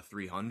loved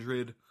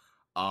 300.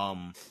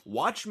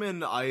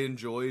 Watchmen I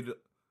enjoyed.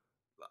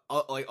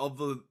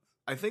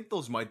 I think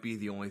those might be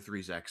the only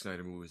 3 Zack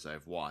Snyder movies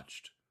I've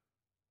watched.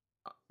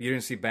 You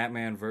didn't see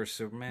Batman vs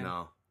Superman?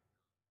 No.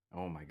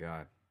 Oh my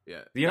god.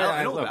 Yeah.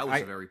 I know that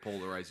was a very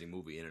polarizing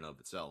movie in and of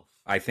itself.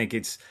 I think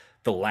it's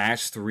the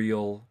last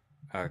real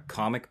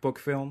comic book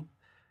film.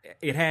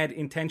 It had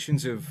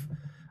intentions of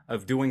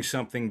doing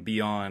something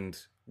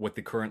beyond what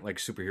the current like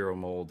superhero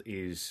mold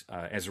is,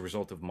 as a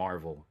result of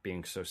Marvel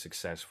being so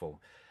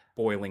successful,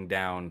 boiling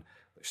down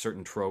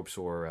certain tropes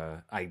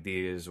or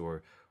ideas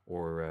or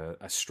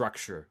a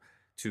structure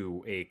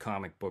to a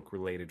comic book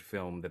related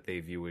film that they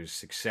view as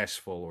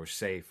successful or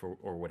safe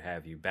or what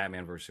have you.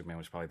 Batman vs Superman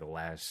was probably the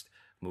last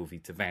movie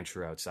to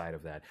venture outside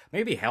of that.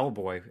 Maybe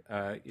Hellboy,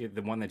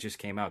 the one that just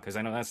came out, because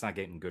I know that's not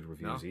getting good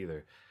reviews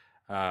either.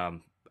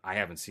 I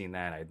haven't seen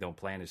that. I don't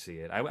plan to see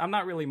it. I'm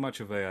not really much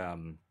of a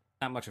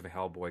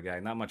Hellboy guy.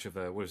 Not much of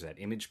a, what is that,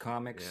 Image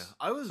Comics?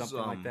 Yeah, I was something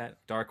like that.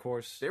 Dark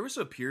Horse. There was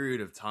a period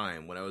of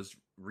time when I was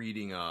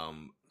reading.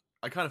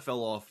 I kind of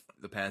fell off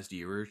the past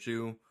year or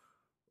two,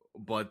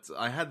 but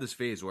I had this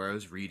phase where I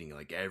was reading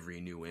like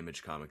every new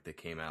Image comic that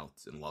came out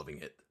and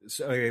loving it.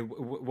 So,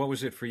 what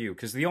was it for you?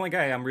 Because the only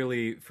guy I'm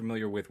really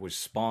familiar with was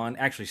Spawn.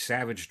 Actually,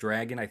 Savage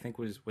Dragon, I think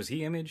was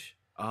he Image?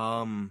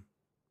 I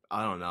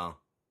don't know.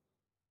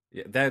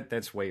 Yeah,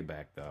 that's way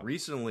back though.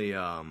 Recently,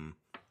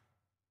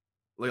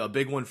 like a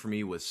big one for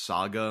me was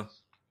Saga.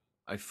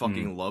 I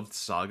fucking loved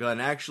Saga,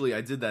 and actually,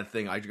 I did that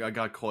thing. I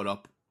got caught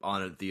up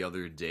on it the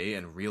other day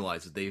and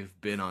realized that they've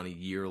been on a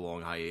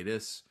year-long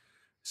hiatus,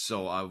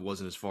 so I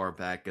wasn't as far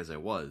back as I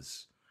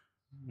was.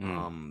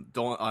 The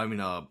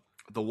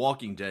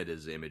Walking Dead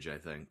is Image, I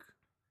think.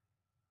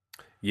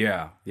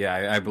 Yeah,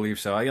 I believe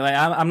so.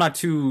 I'm not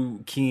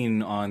too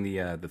keen on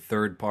the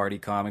third-party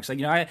comics.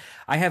 Like, I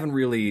haven't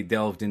really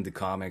delved into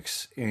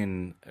comics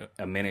in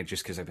a minute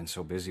just because I've been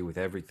so busy with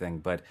everything.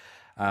 But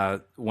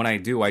when I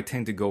do, I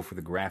tend to go for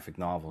the graphic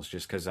novels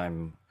just because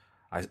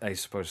I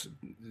suppose,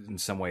 in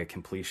some way, a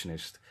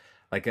completionist.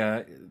 Like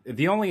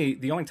the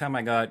only time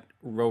I got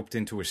roped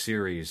into a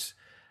series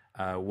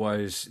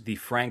was the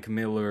Frank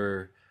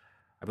Miller,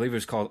 I believe it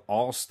was called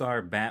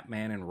All-Star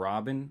Batman and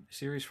Robin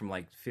series from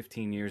like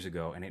 15 years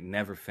ago, and it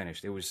never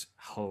finished. It was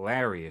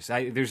hilarious.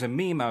 There's a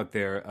meme out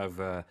there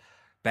of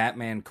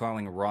Batman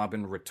calling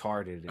Robin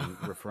retarded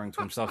and referring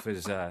to himself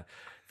as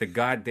the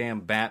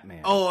goddamn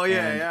Batman. Oh,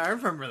 yeah, I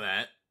remember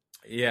that.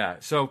 Yeah,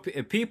 so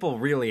people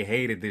really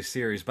hated this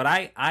series, but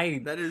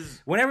that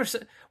is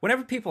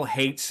whenever people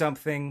hate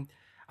something,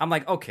 I'm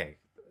like, okay,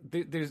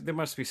 there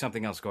must be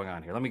something else going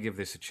on here. Let me give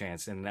this a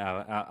chance, and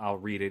I'll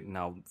read it and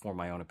I'll form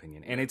my own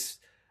opinion. And it's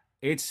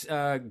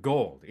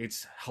gold.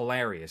 It's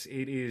hilarious.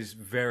 It is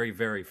very,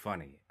 very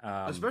funny.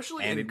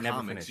 Especially in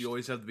comics, you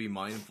always have to be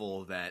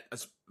mindful that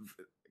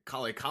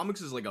like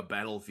comics is like a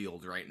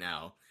battlefield right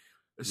now.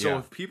 So Yeah.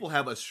 if people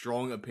have a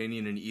strong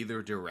opinion in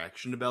either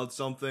direction about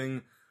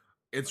something,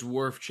 it's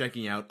worth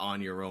checking out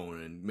on your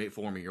own and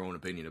forming your own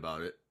opinion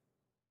about it.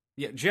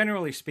 Yeah,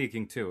 generally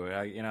speaking, too.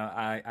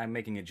 I'm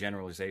making a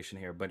generalization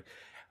here, but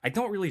I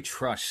don't really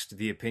trust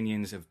the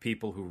opinions of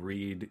people who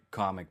read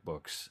comic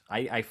books.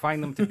 I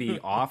find them to be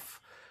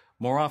off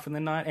more often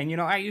than not.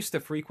 And I used to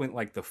frequent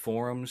like the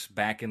forums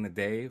back in the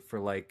day for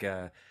like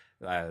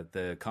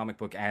the comic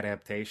book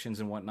adaptations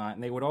and whatnot,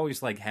 and they would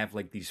always like have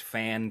like these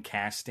fan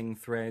casting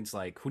threads,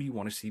 like who do you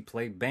want to see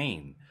play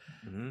Bane?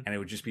 Mm-hmm. And it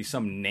would just be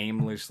some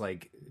nameless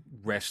like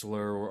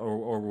wrestler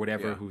or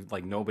whatever Yeah. who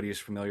like nobody is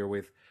familiar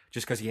with,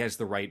 just because he has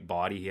the right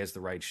body, he has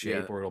the right shape,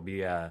 Yeah. or it'll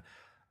be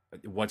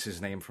what's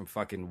his name from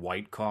fucking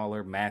White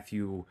Collar,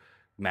 Matthew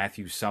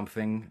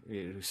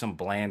something, some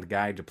bland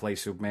guy to play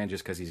Superman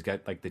just because he's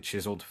got like the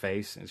chiseled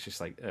face. It's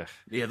just like ugh.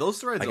 Yeah, those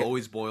threads Like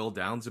always boil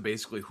down to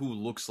basically who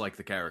looks like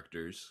the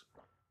characters.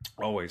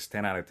 Always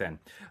 10 out of 10.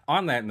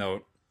 On that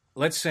note,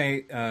 let's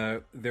say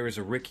there is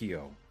a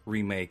Riccio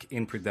remake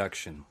in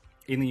production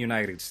in the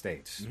United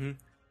States. Mm-hmm.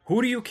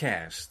 Who do you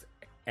cast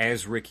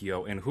as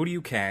Riccio, and who do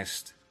you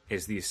cast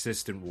as the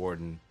assistant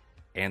warden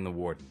and the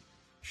warden?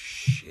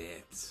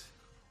 Shit.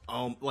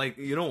 Like,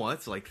 you know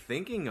what? Like,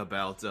 thinking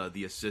about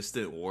the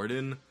assistant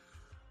warden,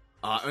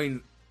 I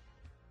mean,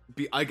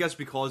 I guess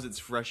because it's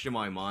fresh in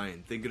my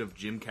mind, thinking of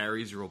Jim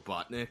Carrey's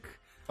Robotnik.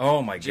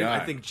 Oh my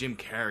god. I think Jim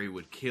Carrey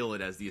would kill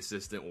it as the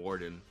assistant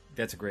warden.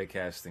 That's a great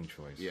casting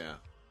choice. Yeah.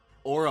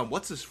 Or,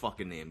 what's his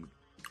fucking name?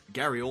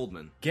 Gary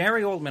Oldman.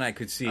 Gary Oldman I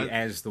could see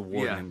as the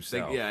warden Yeah,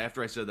 himself.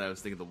 after I said that, I was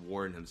thinking the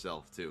warden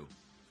himself, too.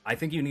 I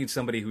think you need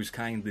somebody who's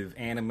kind of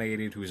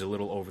animated, who's a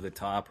little over the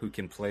top, who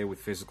can play with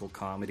physical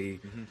comedy.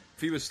 Mm-hmm.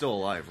 If he was still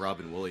alive,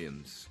 Robin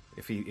Williams.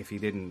 If he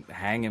didn't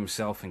hang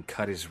himself and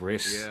cut his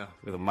wrists Yeah.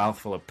 with a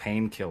mouthful of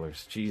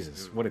painkillers.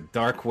 Jesus, what a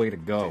dark way to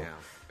go.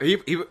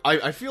 Yeah.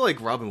 I feel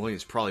like Robin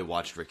Williams probably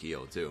watched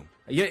Riccio, too.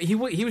 Yeah, he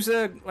was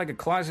like a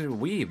closeted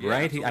weeb, Yeah,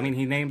 right? absolutely.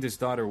 He named his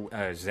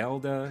daughter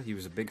Zelda. He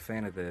was a big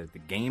fan of the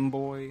Game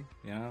Boy.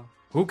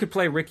 Who could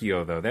play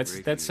Riccio though?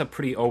 That's a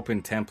pretty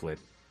open template.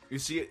 You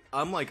see,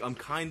 I'm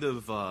kind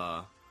of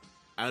out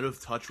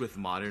of touch with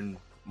modern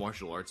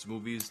martial arts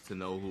movies to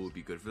know who would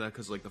be good for that.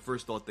 Because like the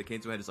first thought that came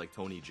to my head is like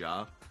Tony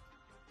Jaa.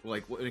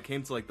 Like when it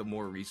came to like the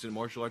more recent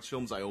martial arts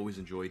films, I always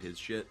enjoyed his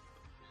shit.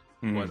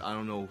 But I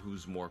don't know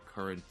who's more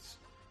current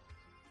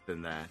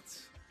than that.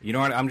 You know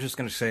what? I'm just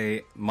gonna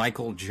say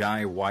Michael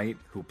Jai White,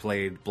 who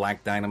played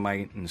Black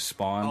Dynamite and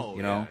Spawn. Oh,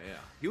 yeah.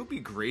 He would be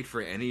great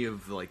for any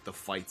of like the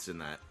fights in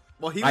that.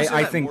 Well, he was in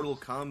I that think- Mortal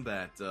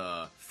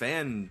Kombat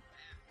fan,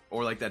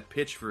 or like that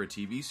pitch for a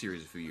TV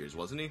series a few years,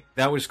 wasn't he?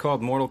 That was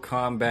called Mortal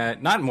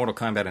Kombat, not Mortal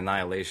Kombat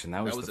Annihilation.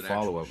 That was, That was the an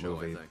actual follow-up show,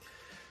 movie. I think.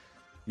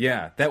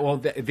 Yeah,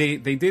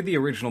 they did the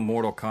original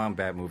Mortal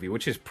Kombat movie,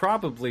 which is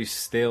probably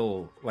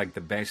still like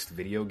the best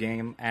video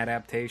game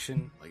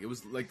adaptation. Like it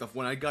was like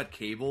when I got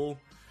cable,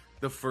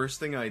 the first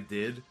thing I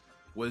did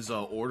was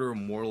order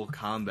Mortal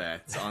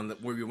Kombat on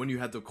when you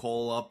had to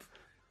call up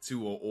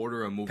to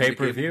order a movie.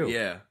 Pay-per-view.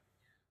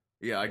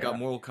 Yeah. I got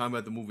Mortal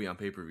Kombat the movie on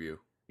pay-per-view.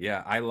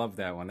 Yeah, I love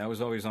that one. That was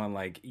always on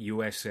like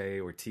USA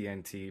or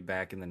TNT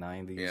back in the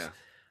 90s. Yeah.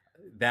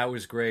 That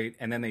was great.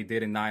 And then they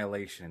did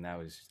Annihilation, and that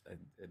was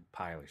a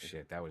pile of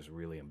shit. That was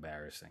really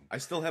embarrassing. I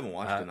still haven't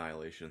watched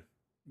Annihilation.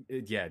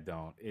 Yeah,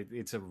 don't.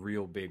 It's a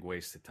real big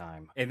waste of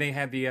time. And they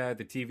had the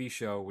TV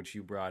show, which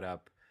you brought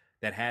up,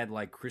 that had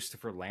like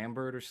Christopher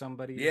Lambert or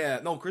somebody.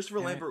 Yeah, no, Christopher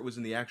Lambert was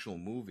in the actual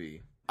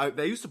movie.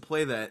 They used to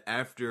play that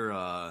after,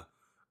 I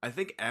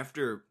think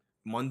after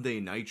Monday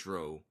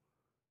Nitro,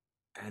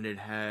 and it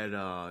had,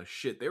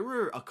 there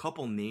were a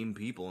couple named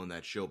people in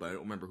that show, but I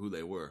don't remember who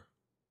they were.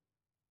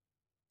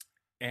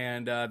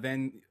 And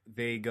then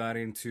they got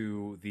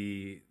into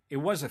it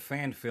was a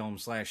fan film /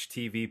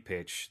 TV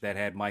pitch that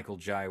had Michael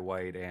Jai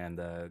White and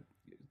a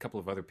couple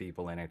of other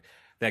people in it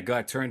that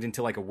got turned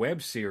into like a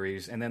web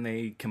series, and then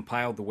they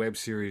compiled the web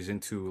series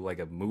into like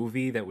a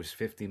movie that was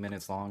 50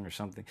 minutes long or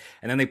something,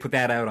 and then they put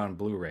that out on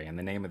Blu-ray, and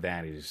the name of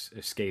that is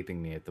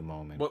escaping me at the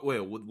moment.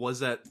 Wait, was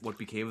that what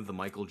became of the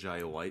Michael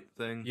Jai White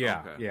thing?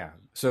 Yeah, Okay. yeah.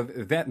 So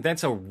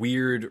that's a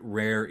weird,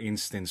 rare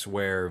instance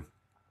where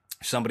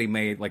somebody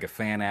made like a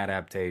fan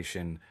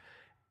adaptation,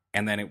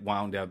 and then it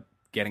wound up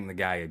getting the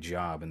guy a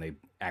job, and they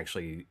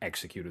actually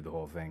executed the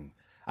whole thing.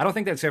 I don't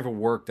think that's ever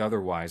worked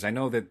otherwise. I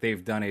know that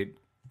they've done it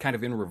kind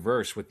of in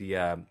reverse with the.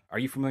 Are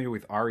you familiar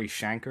with Ari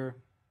Shankar?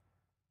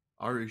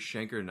 Ari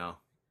Shankar, no.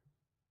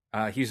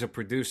 He's a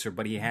producer,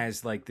 but he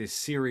has like this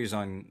series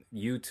on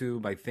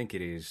YouTube, I think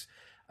it is,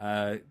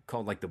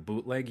 called like the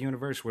Bootleg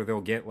Universe, where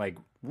they'll get like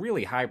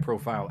really high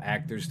profile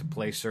actors to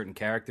play certain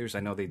characters.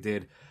 I know they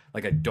did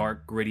like a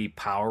dark, gritty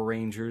Power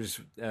Rangers.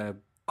 I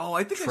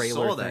think I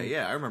trailer saw that. thing.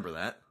 Yeah, I remember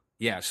that.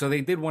 Yeah, so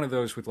they did one of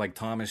those with like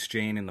Thomas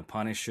Jane and the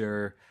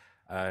Punisher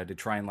to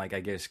try and like I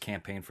guess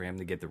campaign for him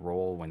to get the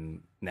role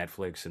when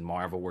Netflix and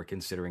Marvel were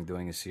considering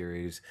doing a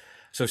series.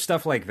 So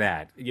stuff like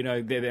that,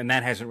 and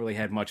that hasn't really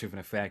had much of an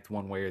effect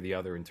one way or the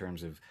other in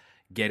terms of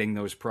getting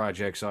those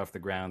projects off the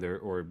ground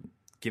or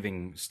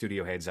giving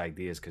studio heads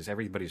ideas because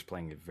everybody's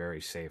playing it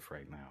very safe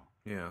right now.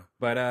 Yeah.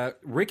 But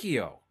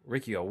Riccio,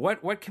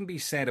 what can be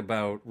said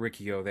about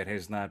Riccio that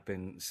has not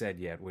been said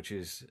yet? Which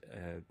is,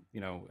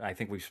 I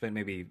think we've spent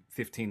maybe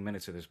 15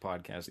 minutes of this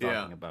podcast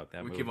talking about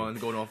that. We movie. keep on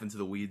going off into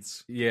the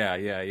weeds.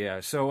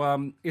 Yeah.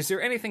 So, is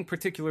there anything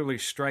particularly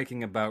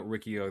striking about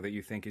Riccio that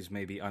you think is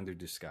maybe under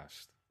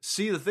discussed?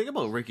 See, the thing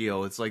about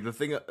Riccio, it's like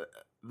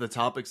the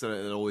topics that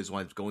it always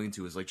winds up going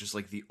to is like just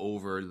like the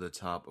over the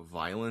top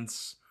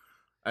violence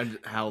and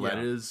how that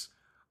is.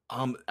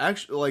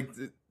 Actually, like.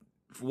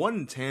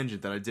 One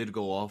tangent that I did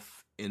go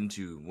off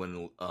into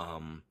when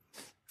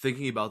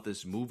thinking about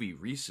this movie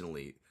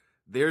recently,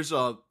 there's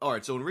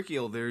alright, so in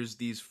Riccio there's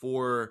these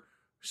 4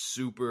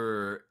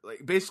 super,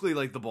 like, basically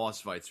like the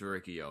boss fights for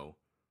Riccio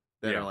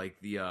that are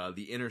like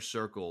the inner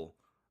circle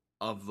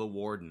of the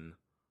warden.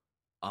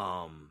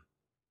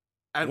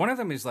 And one of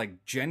them is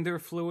like gender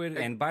fluid,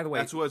 and by the way,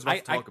 that's what I was about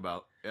to talk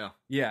about.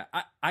 Yeah,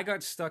 I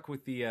got stuck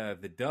with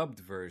the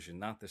dubbed version,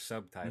 not the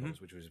subtitles,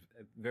 which was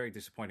very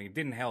disappointing. It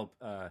didn't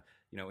help,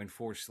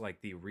 enforce like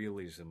the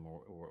realism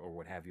or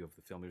what have you of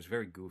the film. It was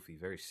very goofy,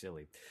 very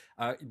silly.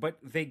 But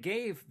they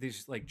gave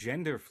this like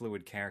gender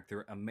fluid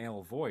character a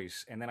male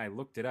voice, and then I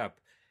looked it up,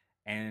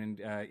 and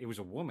it was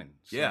a woman.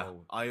 So... Yeah,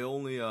 I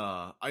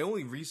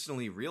only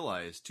recently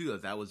realized too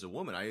that was a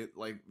woman. I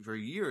like for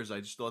years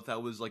I just thought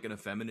that was like an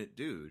effeminate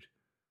dude.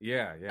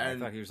 Yeah, and I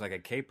thought he was like a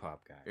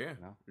K-pop guy. Yeah,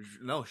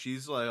 no,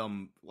 she's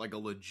like a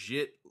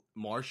legit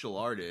martial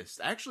artist.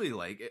 Actually,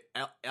 like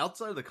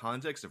outside of the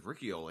context of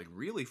Riccio, like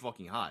really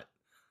fucking hot.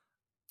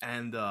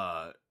 And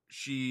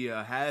she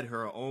had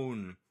her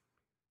own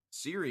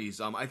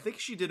series. I think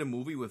she did a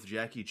movie with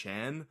Jackie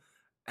Chan,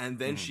 and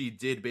then she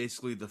did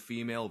basically the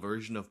female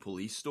version of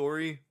Police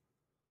Story.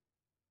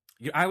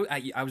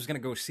 I was gonna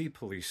go see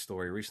Police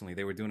Story recently.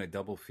 They were doing a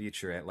double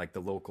feature at like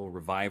the local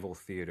Revival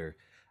Theater.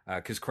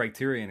 Because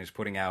Criterion is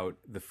putting out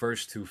the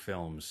first 2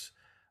 films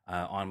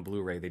on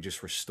Blu-ray. They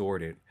just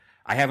restored it.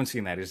 I haven't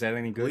seen that. Is that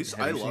any good?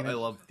 I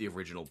love the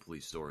original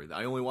Police Story.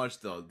 I only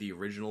watched the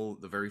original,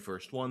 the very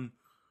first one.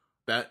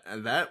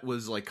 That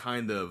was like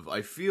kind of,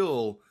 I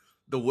feel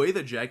the way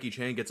that Jackie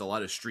Chan gets a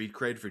lot of street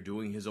cred for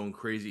doing his own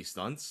crazy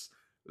stunts.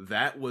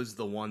 That was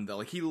the one that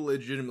like he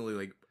legitimately,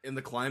 like in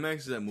the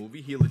climax of that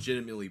movie, he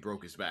legitimately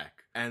broke his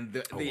back, and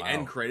the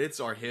end credits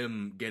are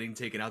him getting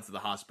taken out to the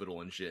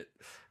hospital and shit.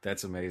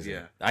 That's amazing.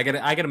 Yeah, I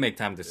gotta make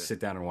time to sit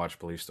down and watch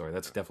Police Story.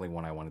 That's definitely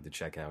one I wanted to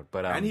check out.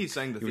 But and he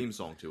sang the theme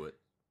song to it.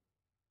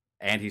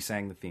 And he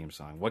sang the theme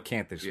song. What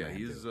can't this man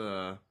do? Yeah, he's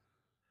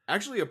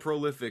actually a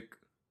prolific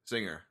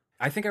singer.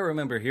 I think I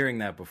remember hearing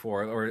that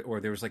before,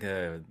 or there was like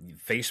a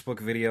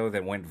Facebook video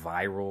that went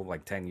viral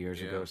like 10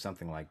 years ago,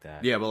 something like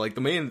that. Yeah, but like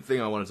the main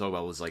thing I want to talk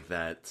about was like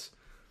that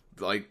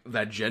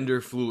gender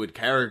fluid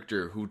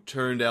character who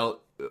turned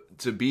out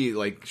to be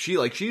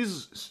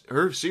she's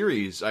her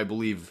series, I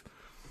believe.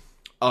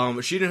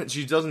 She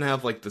doesn't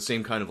have like the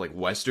same kind of like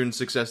Western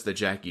success that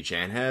Jackie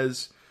Chan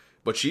has,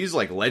 but she's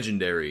like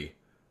legendary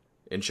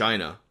in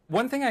China.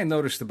 One thing I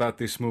noticed about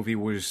this movie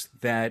was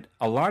that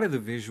a lot of the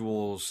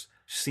visuals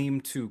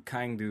seem to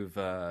kind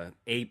of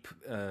ape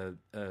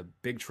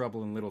Big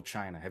Trouble in Little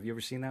China. Have you ever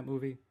seen that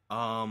movie?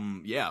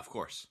 Yeah, of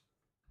course.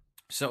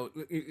 So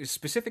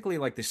specifically,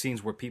 like the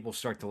scenes where people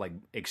start to like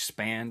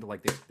expand,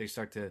 like they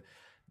start to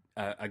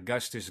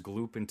Augustus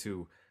Gloop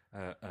into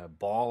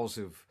balls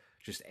of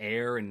just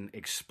air and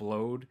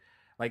explode.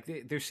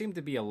 Like there seemed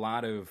to be a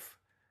lot of.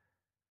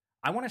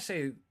 I want to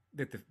say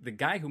that the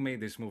guy who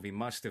made this movie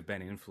must have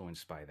been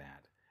influenced by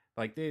that.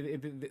 Like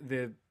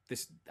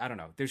this, I don't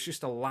know. There's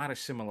just a lot of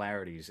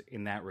similarities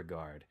in that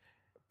regard.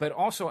 But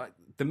also,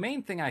 the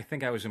main thing I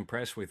think I was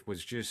impressed with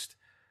was just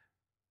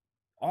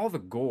all the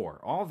gore,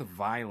 all the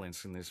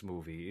violence in this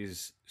movie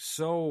is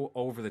so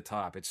over the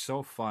top. It's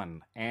so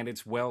fun, and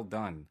it's well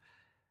done.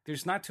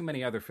 There's not too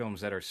many other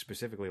films that are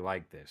specifically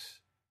like this.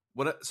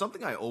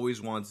 Something I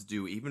always wanted to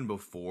do, even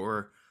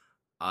before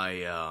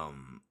I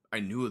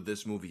knew that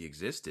this movie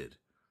existed,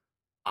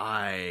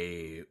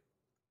 I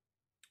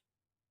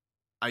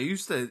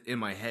used to, in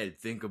my head,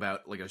 think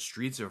about like a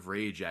Streets of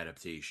Rage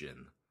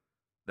adaptation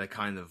that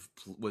kind of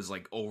was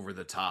like over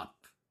the top,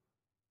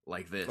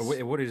 like this.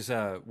 What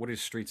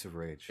is Streets of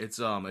Rage? It's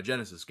a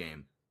Genesis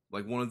game,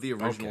 like one of the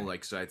original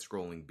like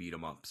side-scrolling beat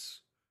 'em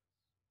ups.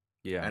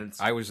 Yeah, and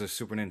I was a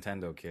Super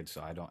Nintendo kid,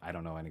 so I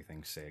don't know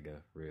anything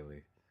Sega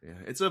really. Yeah,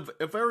 it's a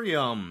very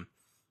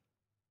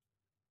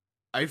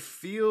I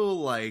feel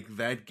like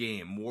that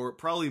game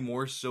probably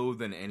more so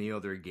than any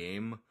other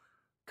game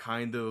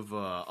kind of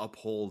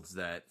upholds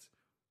the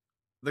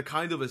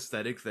kind of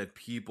aesthetic that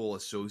people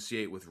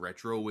associate with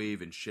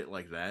retrowave and shit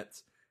like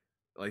that.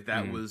 Like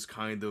that was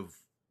kind of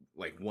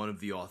like one of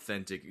the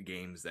authentic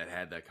games that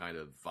had that kind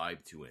of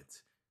vibe to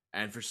it.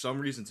 And for some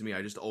reason, to me,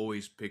 I just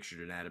always pictured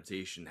an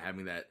adaptation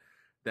having that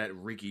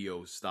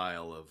Riccio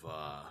style of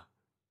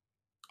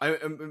I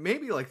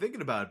maybe like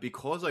thinking about it,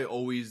 because I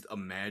always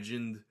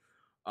imagined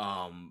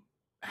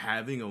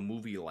having a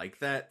movie like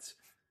that.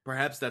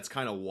 Perhaps that's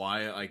kind of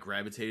why I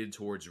gravitated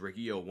towards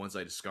Riccio once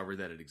I discovered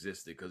that it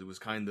existed, because it was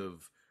kind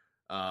of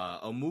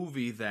a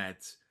movie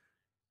that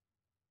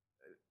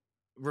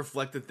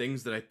reflected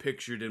things that I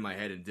pictured in my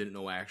head and didn't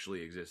know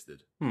actually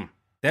existed.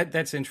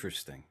 That's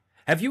interesting.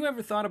 Have you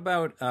ever thought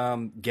about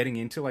getting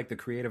into like the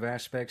creative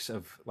aspects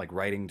of like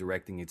writing,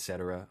 directing,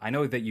 etc.? I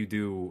know that you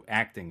do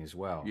acting as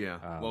well.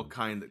 Yeah, well,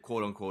 kind of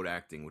quote unquote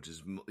acting, which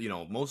is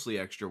mostly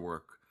extra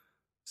work.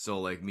 So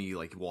like me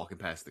like walking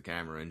past the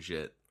camera and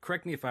shit.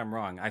 Correct me if I'm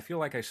wrong. I feel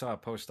like I saw a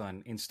post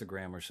on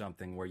Instagram or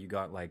something where you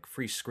got like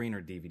free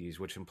screener DVDs,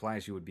 which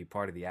implies you would be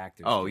part of the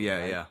actors. Oh Guild,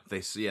 yeah,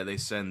 right? they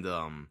send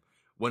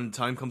when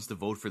time comes to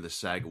vote for the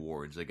SAG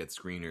Awards, they get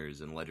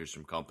screeners and letters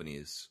from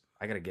companies.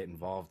 I got to get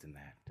involved in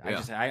that.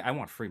 Yeah. I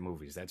want free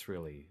movies. That's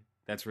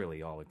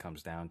really all it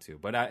comes down to.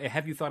 But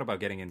have you thought about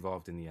getting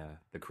involved in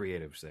the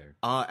creatives there?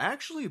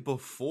 Actually,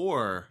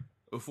 before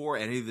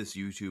any of this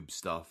YouTube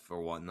stuff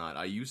or whatnot,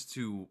 I used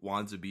to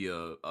want to be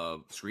a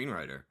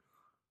screenwriter.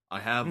 I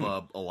have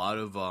a lot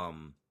of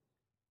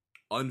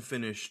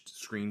unfinished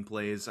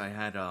screenplays. I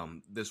had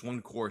this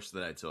one course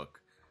that I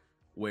took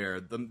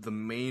where the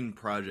main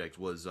project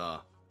was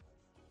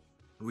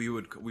we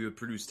would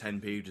produce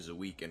 10 pages a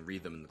week and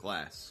read them in the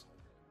class.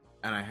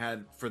 And I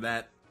had for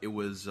that it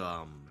was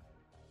a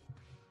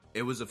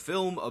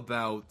film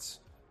about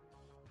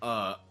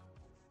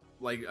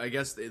like I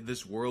guess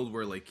this world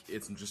where like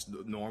it's just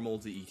normal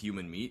to eat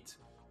human meat,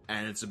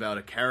 and it's about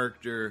a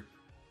character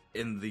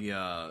in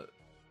the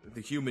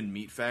human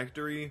meat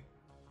factory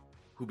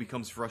who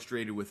becomes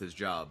frustrated with his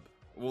job,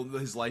 well,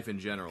 his life in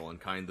general, and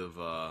kind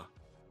of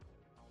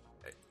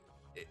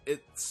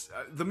it's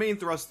the main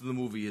thrust of the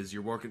movie is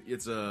you're working.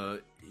 It's a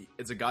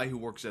guy who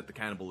works at the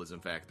cannibalism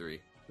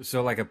factory.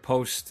 So like a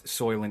post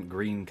Soylent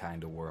Green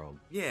kind of world.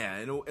 Yeah,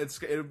 and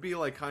it'd be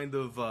like kind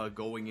of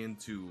going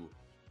into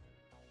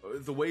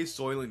the way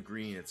Soylent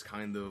Green. It's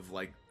kind of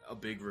like a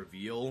big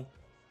reveal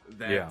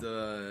that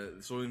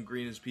Soylent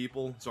Green is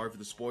people. Sorry for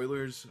the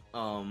spoilers.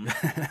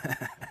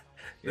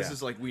 This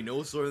is like, we know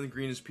Soylent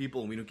Green is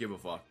people and we don't give a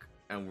fuck,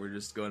 and we're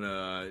just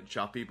gonna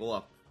chop people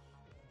up.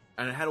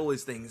 And it had all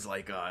these things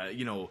like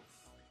the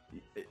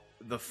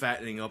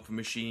fattening up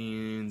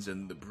machines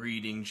and the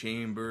breeding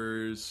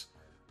chambers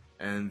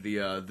and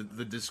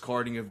the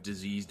discarding of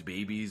diseased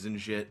babies and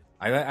shit.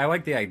 I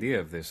like the idea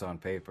of this on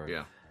paper.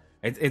 Yeah,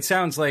 it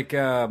sounds like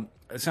it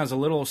sounds a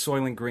little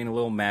Soylent Green, a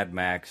little Mad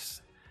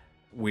Max,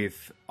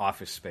 with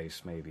Office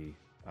Space maybe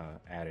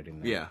added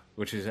in there. Yeah,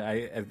 which is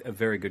a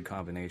very good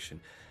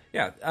combination.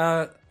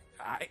 Yeah,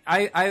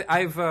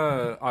 I've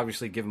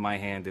obviously given my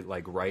hand at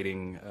like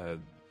writing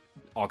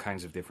all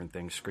kinds of different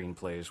things,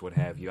 screenplays, what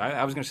have you.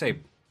 I was going to say,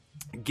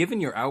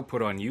 given your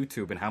output on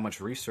YouTube and how much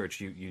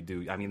research you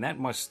do, I mean, that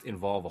must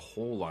involve a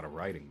whole lot of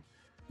writing.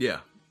 Yeah,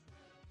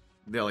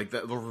 like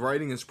that. The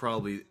writing is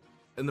probably,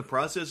 in the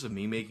process of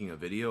me making a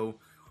video,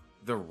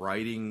 the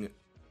writing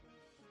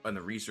and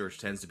the research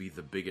tends to be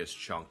the biggest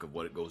chunk of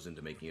what it goes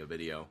into making a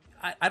video.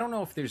 I don't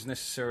know if there's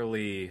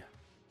necessarily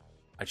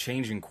a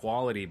change in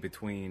quality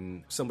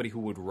between somebody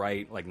who would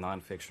write like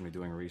nonfiction or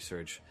doing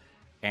research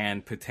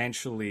and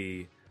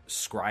potentially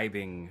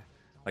scribing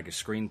like a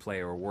screenplay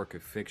or a work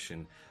of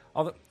fiction.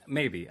 Although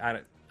maybe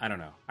I don't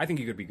know. I think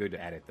you could be good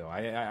at it though.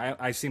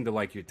 I seem to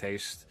like your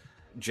taste,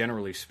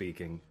 generally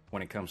speaking,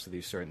 when it comes to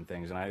these certain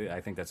things, and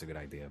I think that's a good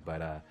idea.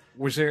 But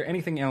was there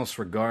anything else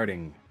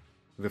regarding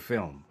the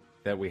film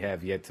that we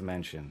have yet to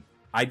mention?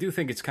 I do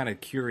think it's kind of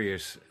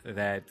curious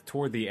that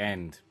toward the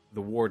end,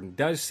 the warden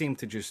does seem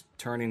to just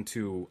turn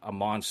into a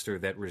monster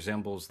that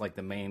resembles like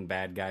the main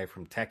bad guy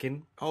from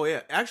Tekken. Oh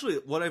yeah, actually,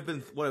 what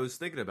I was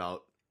thinking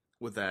about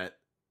with that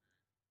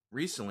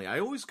recently, I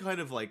always kind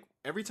of like,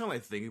 every time I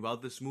think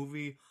about this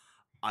movie,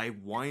 I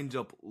wind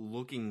up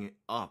looking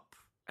up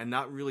and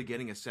not really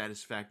getting a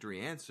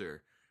satisfactory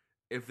answer.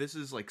 If this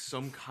is like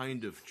some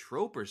kind of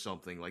trope or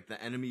something, like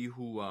the enemy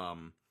who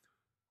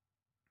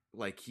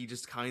like he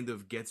just kind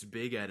of gets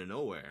big out of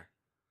nowhere.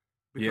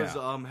 Because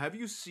have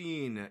you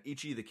seen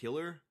Ichi the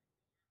Killer?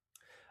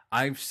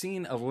 I've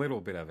seen a little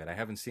bit of it. I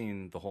haven't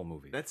seen the whole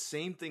movie. That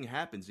same thing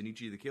happens in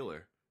Ichi the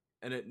Killer.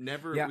 And it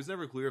was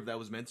never clear if that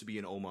was meant to be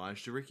an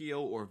homage to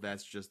Rikio or if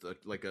that's just a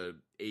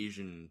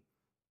Asian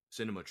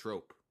cinema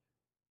trope.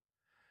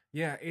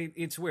 Yeah,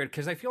 it's weird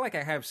because I feel like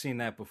I have seen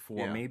that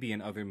before, maybe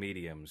in other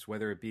mediums,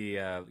 whether it be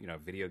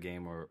video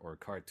game or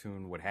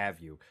cartoon, what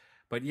have you.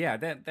 But yeah,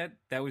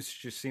 that was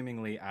just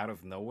seemingly out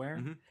of nowhere.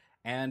 Mm-hmm.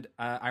 And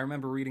I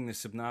remember reading the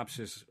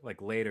synopsis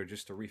like later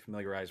just to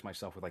refamiliarize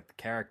myself with like the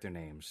character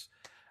names,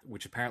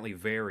 which apparently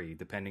vary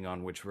depending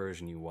on which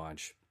version you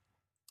watch.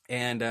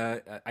 And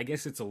I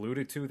guess it's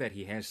alluded to that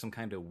he has some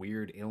kind of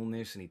weird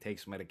illness and he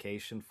takes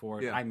medication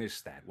for it. Yeah. I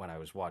missed that when I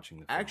was watching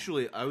the film.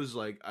 Actually, I was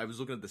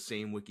looking at the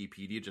same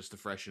Wikipedia just to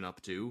freshen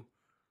up too.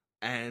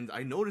 And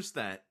I noticed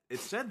that it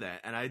said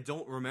that, and I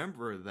don't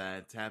remember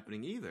that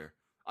happening either.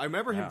 I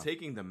remember him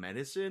taking the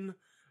medicine,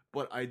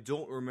 but I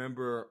don't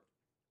remember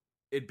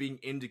it being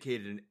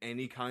indicated in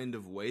any kind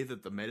of way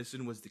that the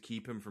medicine was to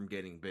keep him from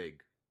getting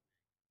big.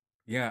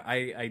 Yeah,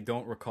 I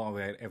don't recall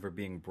that ever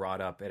being brought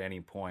up at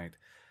any point.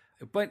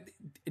 But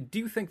do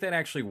you think that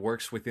actually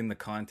works within the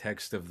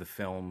context of the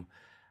film?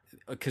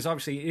 because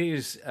obviously it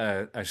is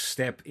a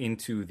step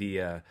into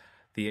the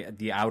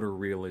outer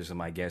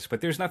realism, I guess.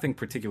 But there's nothing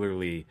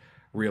particularly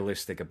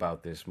realistic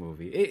about this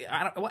movie.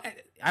 I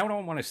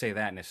don't want to say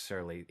that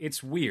necessarily.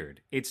 It's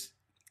weird. It's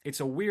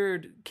a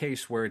weird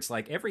case where it's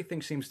like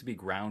everything seems to be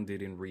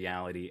grounded in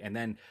reality, and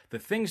then the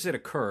things that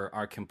occur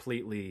are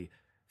completely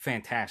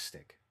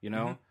fantastic. You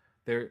know,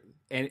 they're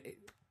and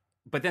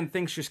but then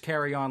things just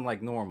carry on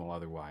like normal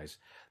otherwise.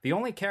 The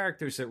only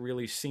characters that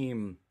really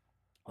seem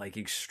like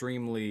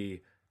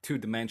extremely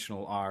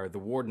two-dimensional are the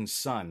warden's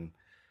son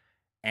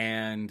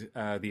and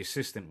the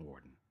assistant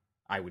warden,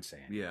 I would say.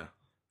 Yeah.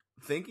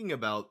 Thinking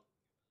about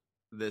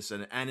this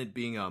and it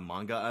being a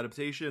manga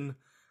adaptation,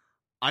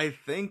 I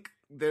think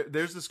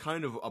there's this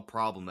kind of a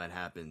problem that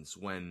happens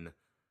when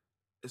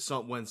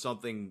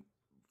something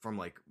from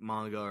like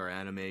manga or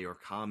anime or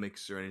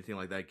comics or anything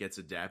like that gets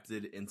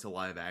adapted into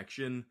live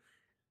action.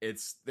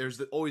 There's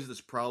always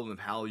this problem of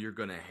how you're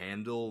going to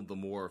handle the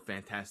more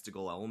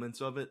fantastical elements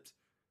of it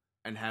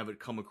and have it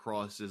come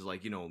across as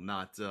like,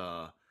 not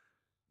a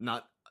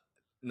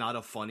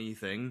funny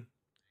thing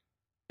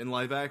in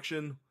live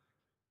action.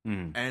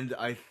 And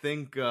I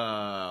think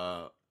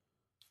the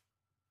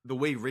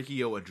way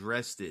Rikio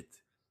addressed it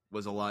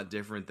was a lot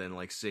different than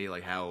like say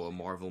like how a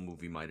Marvel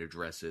movie might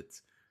address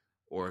it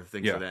or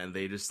things like that. And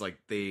they just like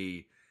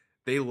they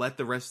let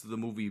the rest of the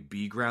movie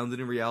be grounded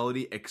in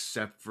reality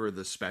except for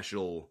the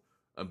special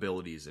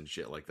abilities and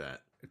shit like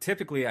that.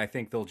 Typically, I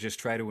think they'll just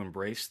try to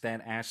embrace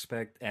that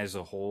aspect as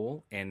a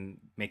whole and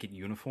make it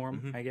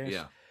uniform, I guess.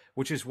 Yeah.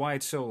 Which is why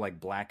it's so like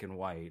black and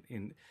white.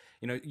 And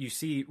you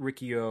see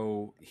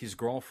Rikio, his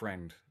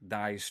girlfriend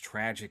dies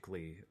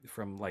tragically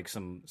from like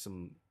some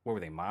what were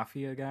they,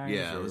 mafia guys?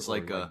 Yeah, it was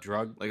like a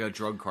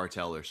drug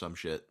cartel or some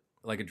shit.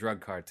 Like a drug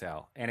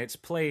cartel. And it's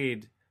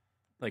played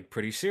like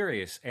pretty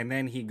serious. And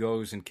then he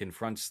goes and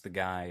confronts the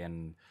guy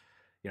and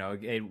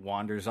it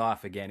wanders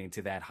off again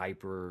into that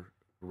hyper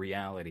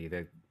reality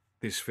that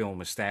this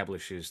film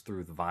establishes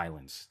through the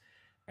violence.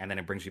 And then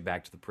it brings you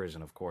back to the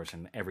prison, of course,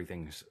 and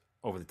everything's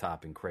over the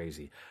top and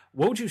crazy.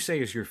 What would you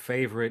say is your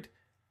favorite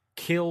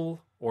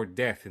kill or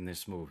death in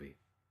this movie?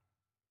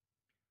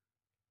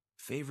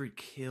 Favorite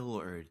kill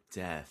or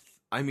death?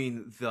 I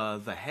mean,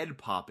 the head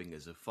popping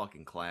is a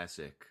fucking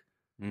classic.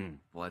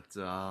 But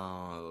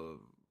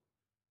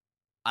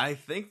I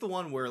think the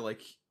one where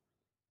like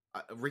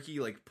Ricky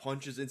like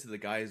punches into the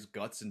guy's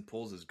guts and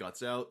pulls his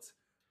guts out,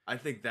 I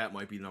think that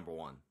might be number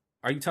one.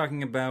 Are you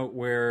talking about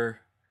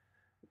where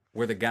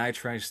the guy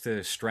tries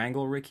to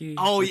strangle Ricky?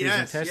 Oh, with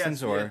yes, his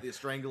intestines, or the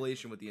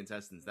strangulation with the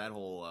intestines. That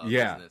whole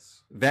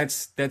business.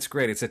 That's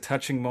great. It's a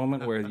touching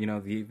moment where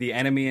the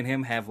enemy and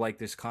him have like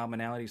this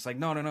commonality. It's like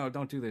no,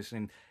 don't do this,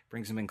 and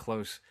brings him in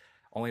close,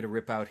 only to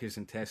rip out his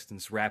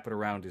intestines, wrap it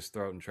around his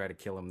throat, and try to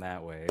kill him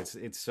that way.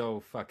 It's so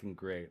fucking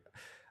great.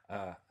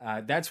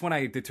 That's when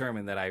I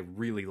determined that I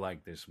really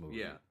liked this movie.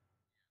 Yeah,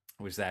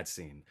 was that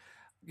scene.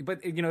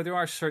 But there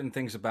are certain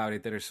things about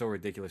it that are so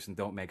ridiculous and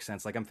don't make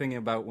sense. Like I'm thinking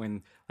about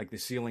when like the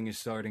ceiling is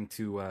starting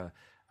to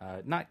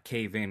not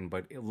cave in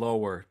but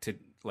lower to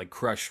like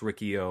crush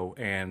Rikio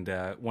and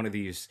one of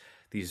these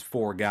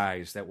four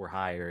guys that were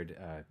hired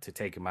to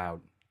take him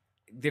out.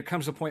 There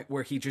comes a point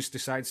where he just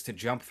decides to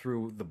jump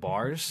through the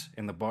bars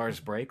and the bars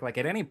break. Like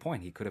at any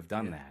point he could have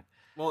done that.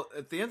 Well,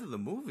 at the end of the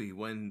movie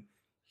when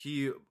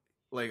he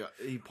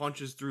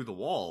punches through the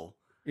wall.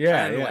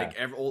 Like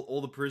all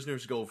the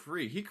prisoners go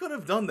free. He could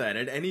have done that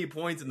at any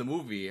point in the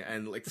movie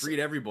and like freed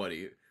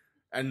everybody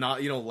and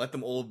not let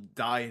them all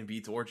die and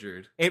be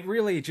tortured. It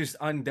really just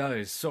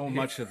undoes so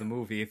much of the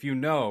movie if you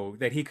know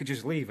that he could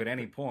just leave at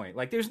any point.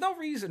 Like there's no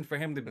reason for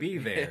him to be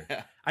there.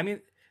 Yeah. I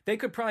mean, they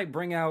could probably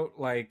bring out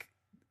like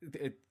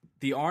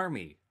the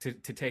army to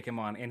take him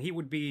on and he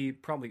would be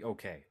probably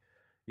okay.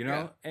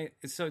 And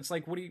so it's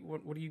like what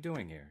are you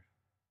doing here?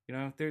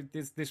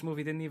 This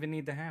movie didn't even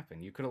need to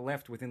happen. You could have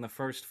left within the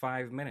first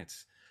 5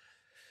 minutes.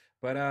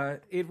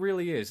 But it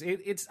really is.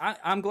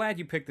 I'm glad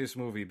you picked this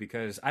movie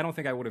because I don't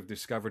think I would have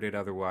discovered it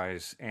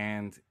otherwise.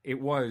 And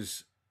it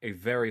was a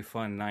very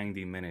fun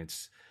 90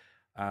 minutes.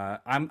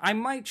 I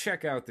might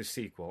check out the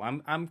sequel.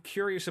 I'm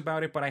curious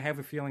about it, but I have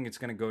a feeling it's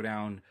going to go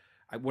down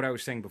what I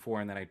was saying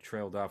before, and then I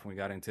trailed off when we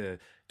got into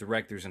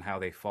directors and how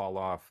they fall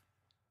off.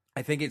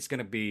 I think it's going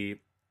to be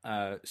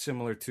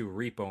similar to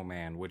Repo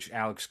Man, which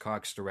Alex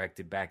Cox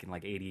directed back in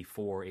like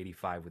 84,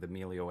 85 with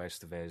Emilio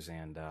Estevez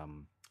and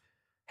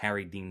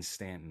Harry Dean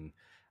Stanton,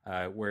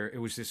 where it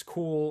was this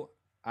cool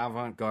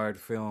avant-garde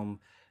film.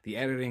 The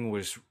editing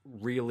was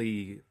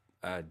really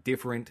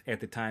different at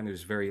the time. It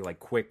was very like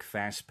quick,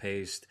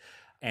 fast-paced,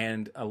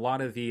 and a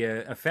lot of the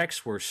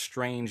effects were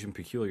strange and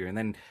peculiar. And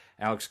then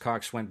Alex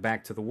Cox went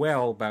back to the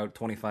well about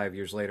 25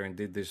 years later and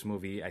did this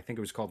movie. I think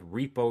it was called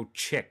Repo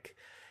Chick.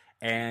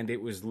 And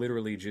it was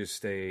literally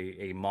just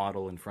a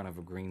model in front of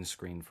a green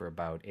screen for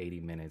about 80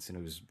 minutes, and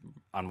it was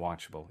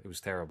unwatchable. It was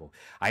terrible.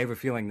 I have a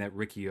feeling that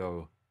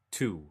Rikio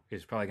 2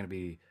 is probably going to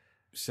be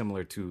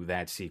similar to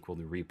that sequel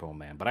to Repo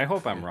Man, but I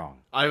hope I'm wrong.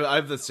 I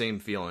have the same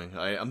feeling.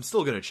 I'm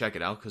still going to check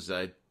it out because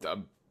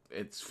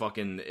it's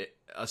fucking...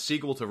 a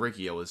sequel to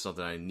Rikio is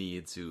something I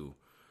need to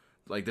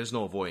Like, there's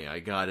no avoiding it. I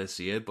gotta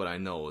see it, but I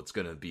know it's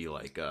gonna be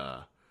like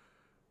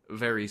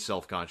very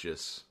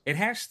self-conscious. It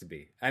has to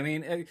be. I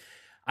mean,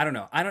 I don't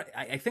know.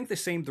 I think the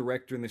same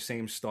director and the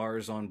same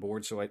stars on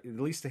board, so at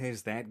least it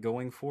has that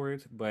going for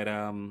it. But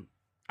I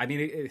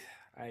mean,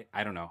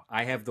 I don't know.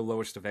 I have the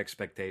lowest of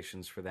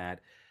expectations for that.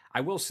 I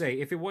will say,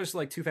 if it was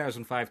like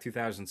 2005,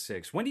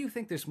 2006, when do you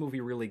think this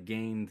movie really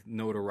gained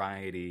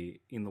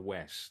notoriety in the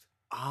West?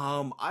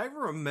 I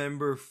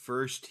remember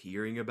first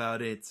hearing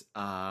about it.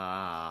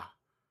 I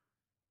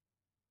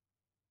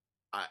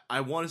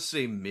want to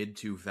say mid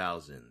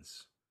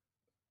 2000s.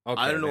 Okay,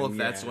 I don't know then, if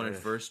that's yeah. when it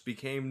first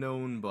became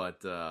known,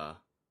 but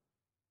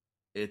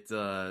it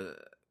that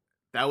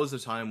was the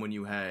time when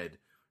you had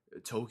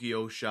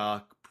Tokyo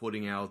Shock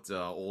putting out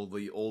all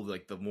the old,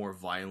 like, the more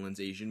violent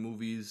Asian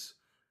movies,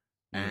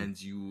 and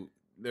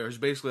there's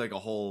basically like a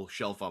whole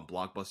shelf on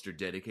Blockbuster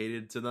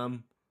dedicated to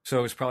them. So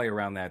it was probably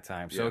around that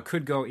time. So Yeah. it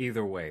could go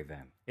either way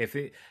then. If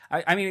it,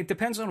 I mean, it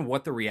depends on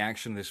what the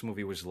reaction of this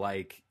movie was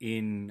like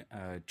in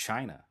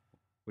China.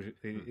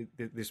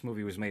 This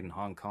movie was made in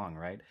Hong Kong,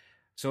 right?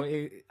 So,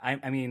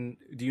 I mean,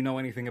 do you know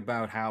anything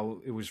about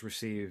how it was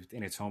received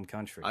in its home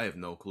country? I have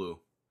no clue.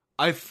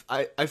 I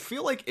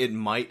feel like it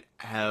might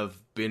have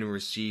been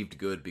received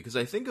good, because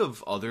I think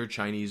of other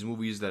Chinese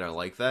movies that are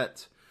like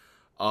that,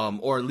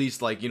 or at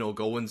least, like, you know,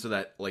 go into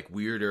that, like,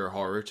 weirder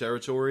horror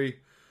territory,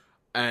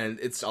 and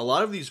it's a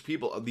lot of these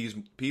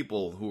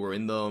people who are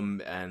in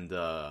them, and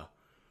well,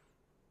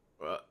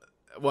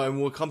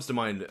 what comes to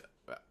mind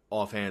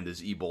offhand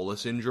is Ebola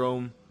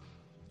Syndrome,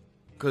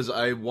 because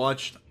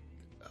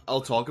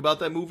I'll talk about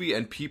that movie,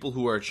 and people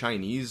who are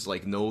Chinese,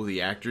 like, know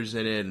the actors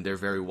in it, and they're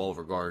very well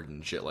regarded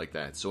and shit like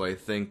that. So I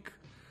think,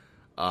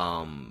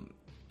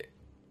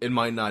 it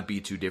might not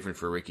be too different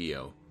for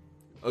Rikio.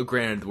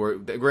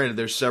 Granted,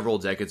 there's several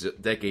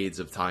decades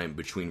of time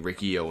between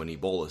Rikio and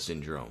Ebola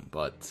Syndrome,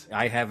 but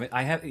I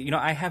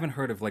haven't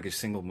heard of like a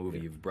single movie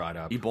you've brought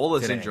up. Ebola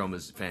today. Syndrome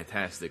is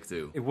fantastic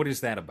too. What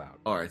is that about?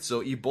 All right,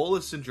 so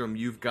Ebola Syndrome,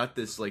 you've got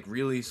this, like,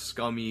 really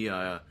scummy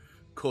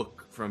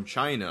cook from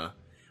China.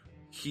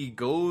 He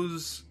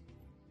goes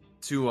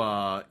to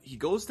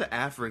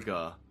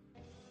Africa,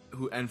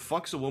 and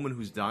fucks a woman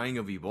who's dying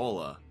of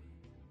Ebola,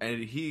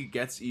 and he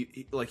gets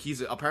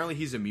he's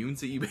immune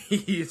to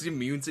he's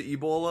immune to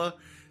Ebola,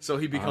 so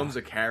he becomes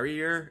a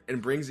carrier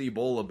and brings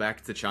Ebola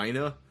back to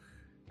China,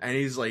 and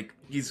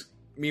he's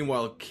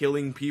meanwhile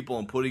killing people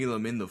and putting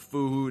them in the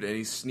food, and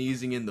he's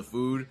sneezing in the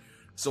food,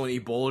 so when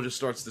Ebola just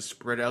starts to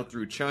spread out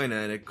through China,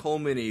 and it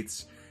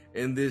culminates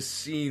in this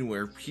scene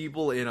where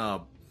people in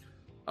a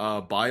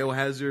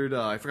biohazard,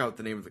 I forgot what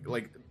the name of it,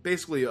 like,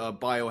 basically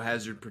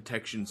biohazard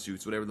protection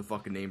suits, whatever the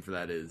fucking name for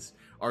that is,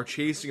 are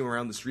chasing him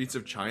around the streets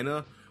of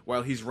China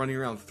while he's running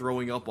around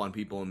throwing up on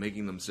people and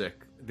making them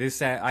sick.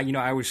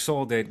 I was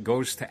sold that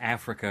goes to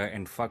Africa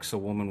and fucks a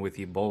woman with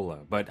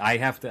Ebola, but I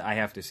have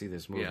to see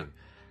this movie. Yeah.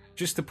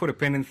 Just to put a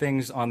pin in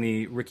things on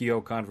the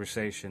Rikio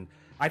conversation,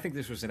 I think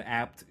this was an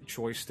apt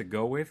choice to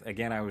go with.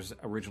 Again, I was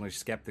originally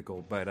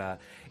skeptical, but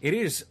it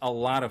is a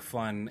lot of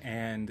fun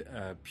and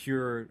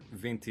pure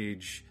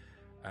vintage.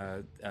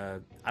 I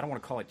don't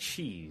want to call it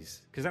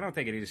cheese, because I don't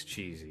think it is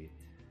cheesy.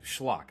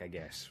 Schlock, I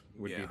guess,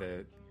 would be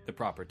the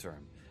proper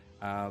term.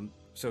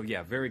 So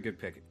yeah, very good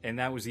pick. And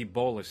that was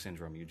Ebola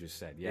Syndrome, you just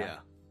said, yeah?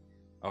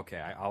 Okay,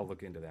 I'll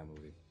look into that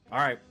movie. All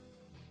right,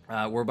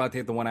 we're about to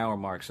hit the 1 hour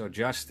mark. So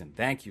Justin,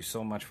 thank you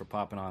so much for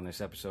popping on this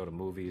episode of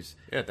Movies.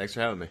 Yeah, thanks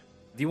for having me.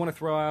 Do you want to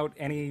throw out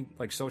any,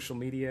 like, social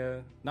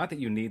media? Not that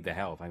you need the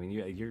help. I mean,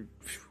 you're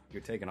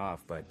taking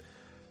off, but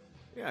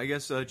yeah, I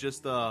guess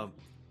just follow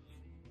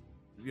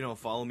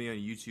me on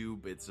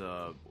YouTube. It's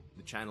the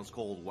channel's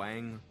called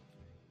Wang.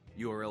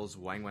 URL's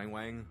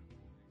wang.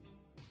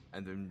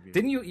 And then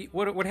didn't you?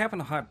 What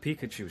happened to Hot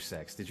Pikachu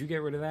Sex? Did you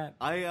get rid of that?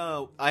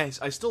 I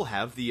still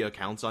have the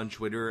accounts on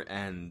Twitter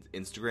and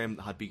Instagram,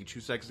 the Hot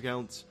Pikachu Sex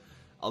accounts.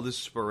 I'll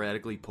just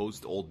sporadically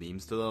post old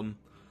memes to them.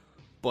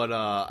 But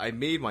I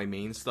made my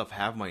main stuff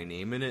have my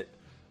name in it,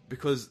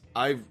 because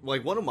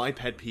one of my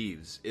pet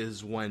peeves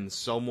is when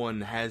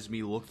someone has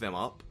me look them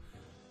up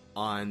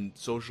on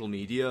social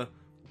media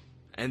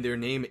and their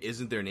name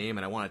isn't their name,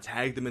 and I want to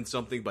tag them in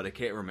something, but I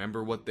can't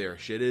remember what their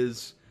shit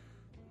is.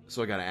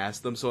 So I gotta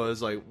ask them. So I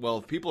was like, well,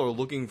 if people are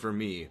looking for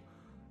me,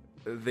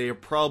 they're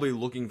probably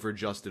looking for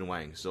Justin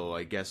Wang. So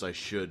I guess I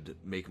should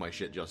make my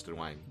shit Justin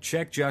Wang.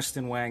 Check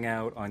Justin Wang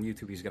out on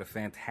YouTube. He's got a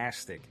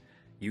fantastic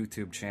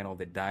YouTube channel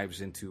that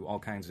dives into all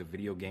kinds of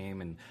video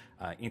game and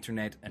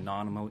internet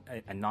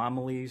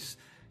anomalies.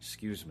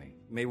 Excuse me.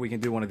 Maybe we can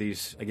do one of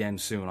these again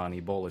soon on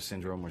Ebola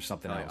Syndrome or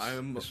something else.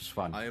 This was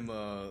fun. I am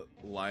a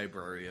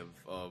library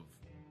of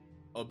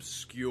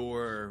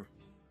obscure,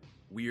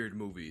 weird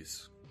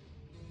movies.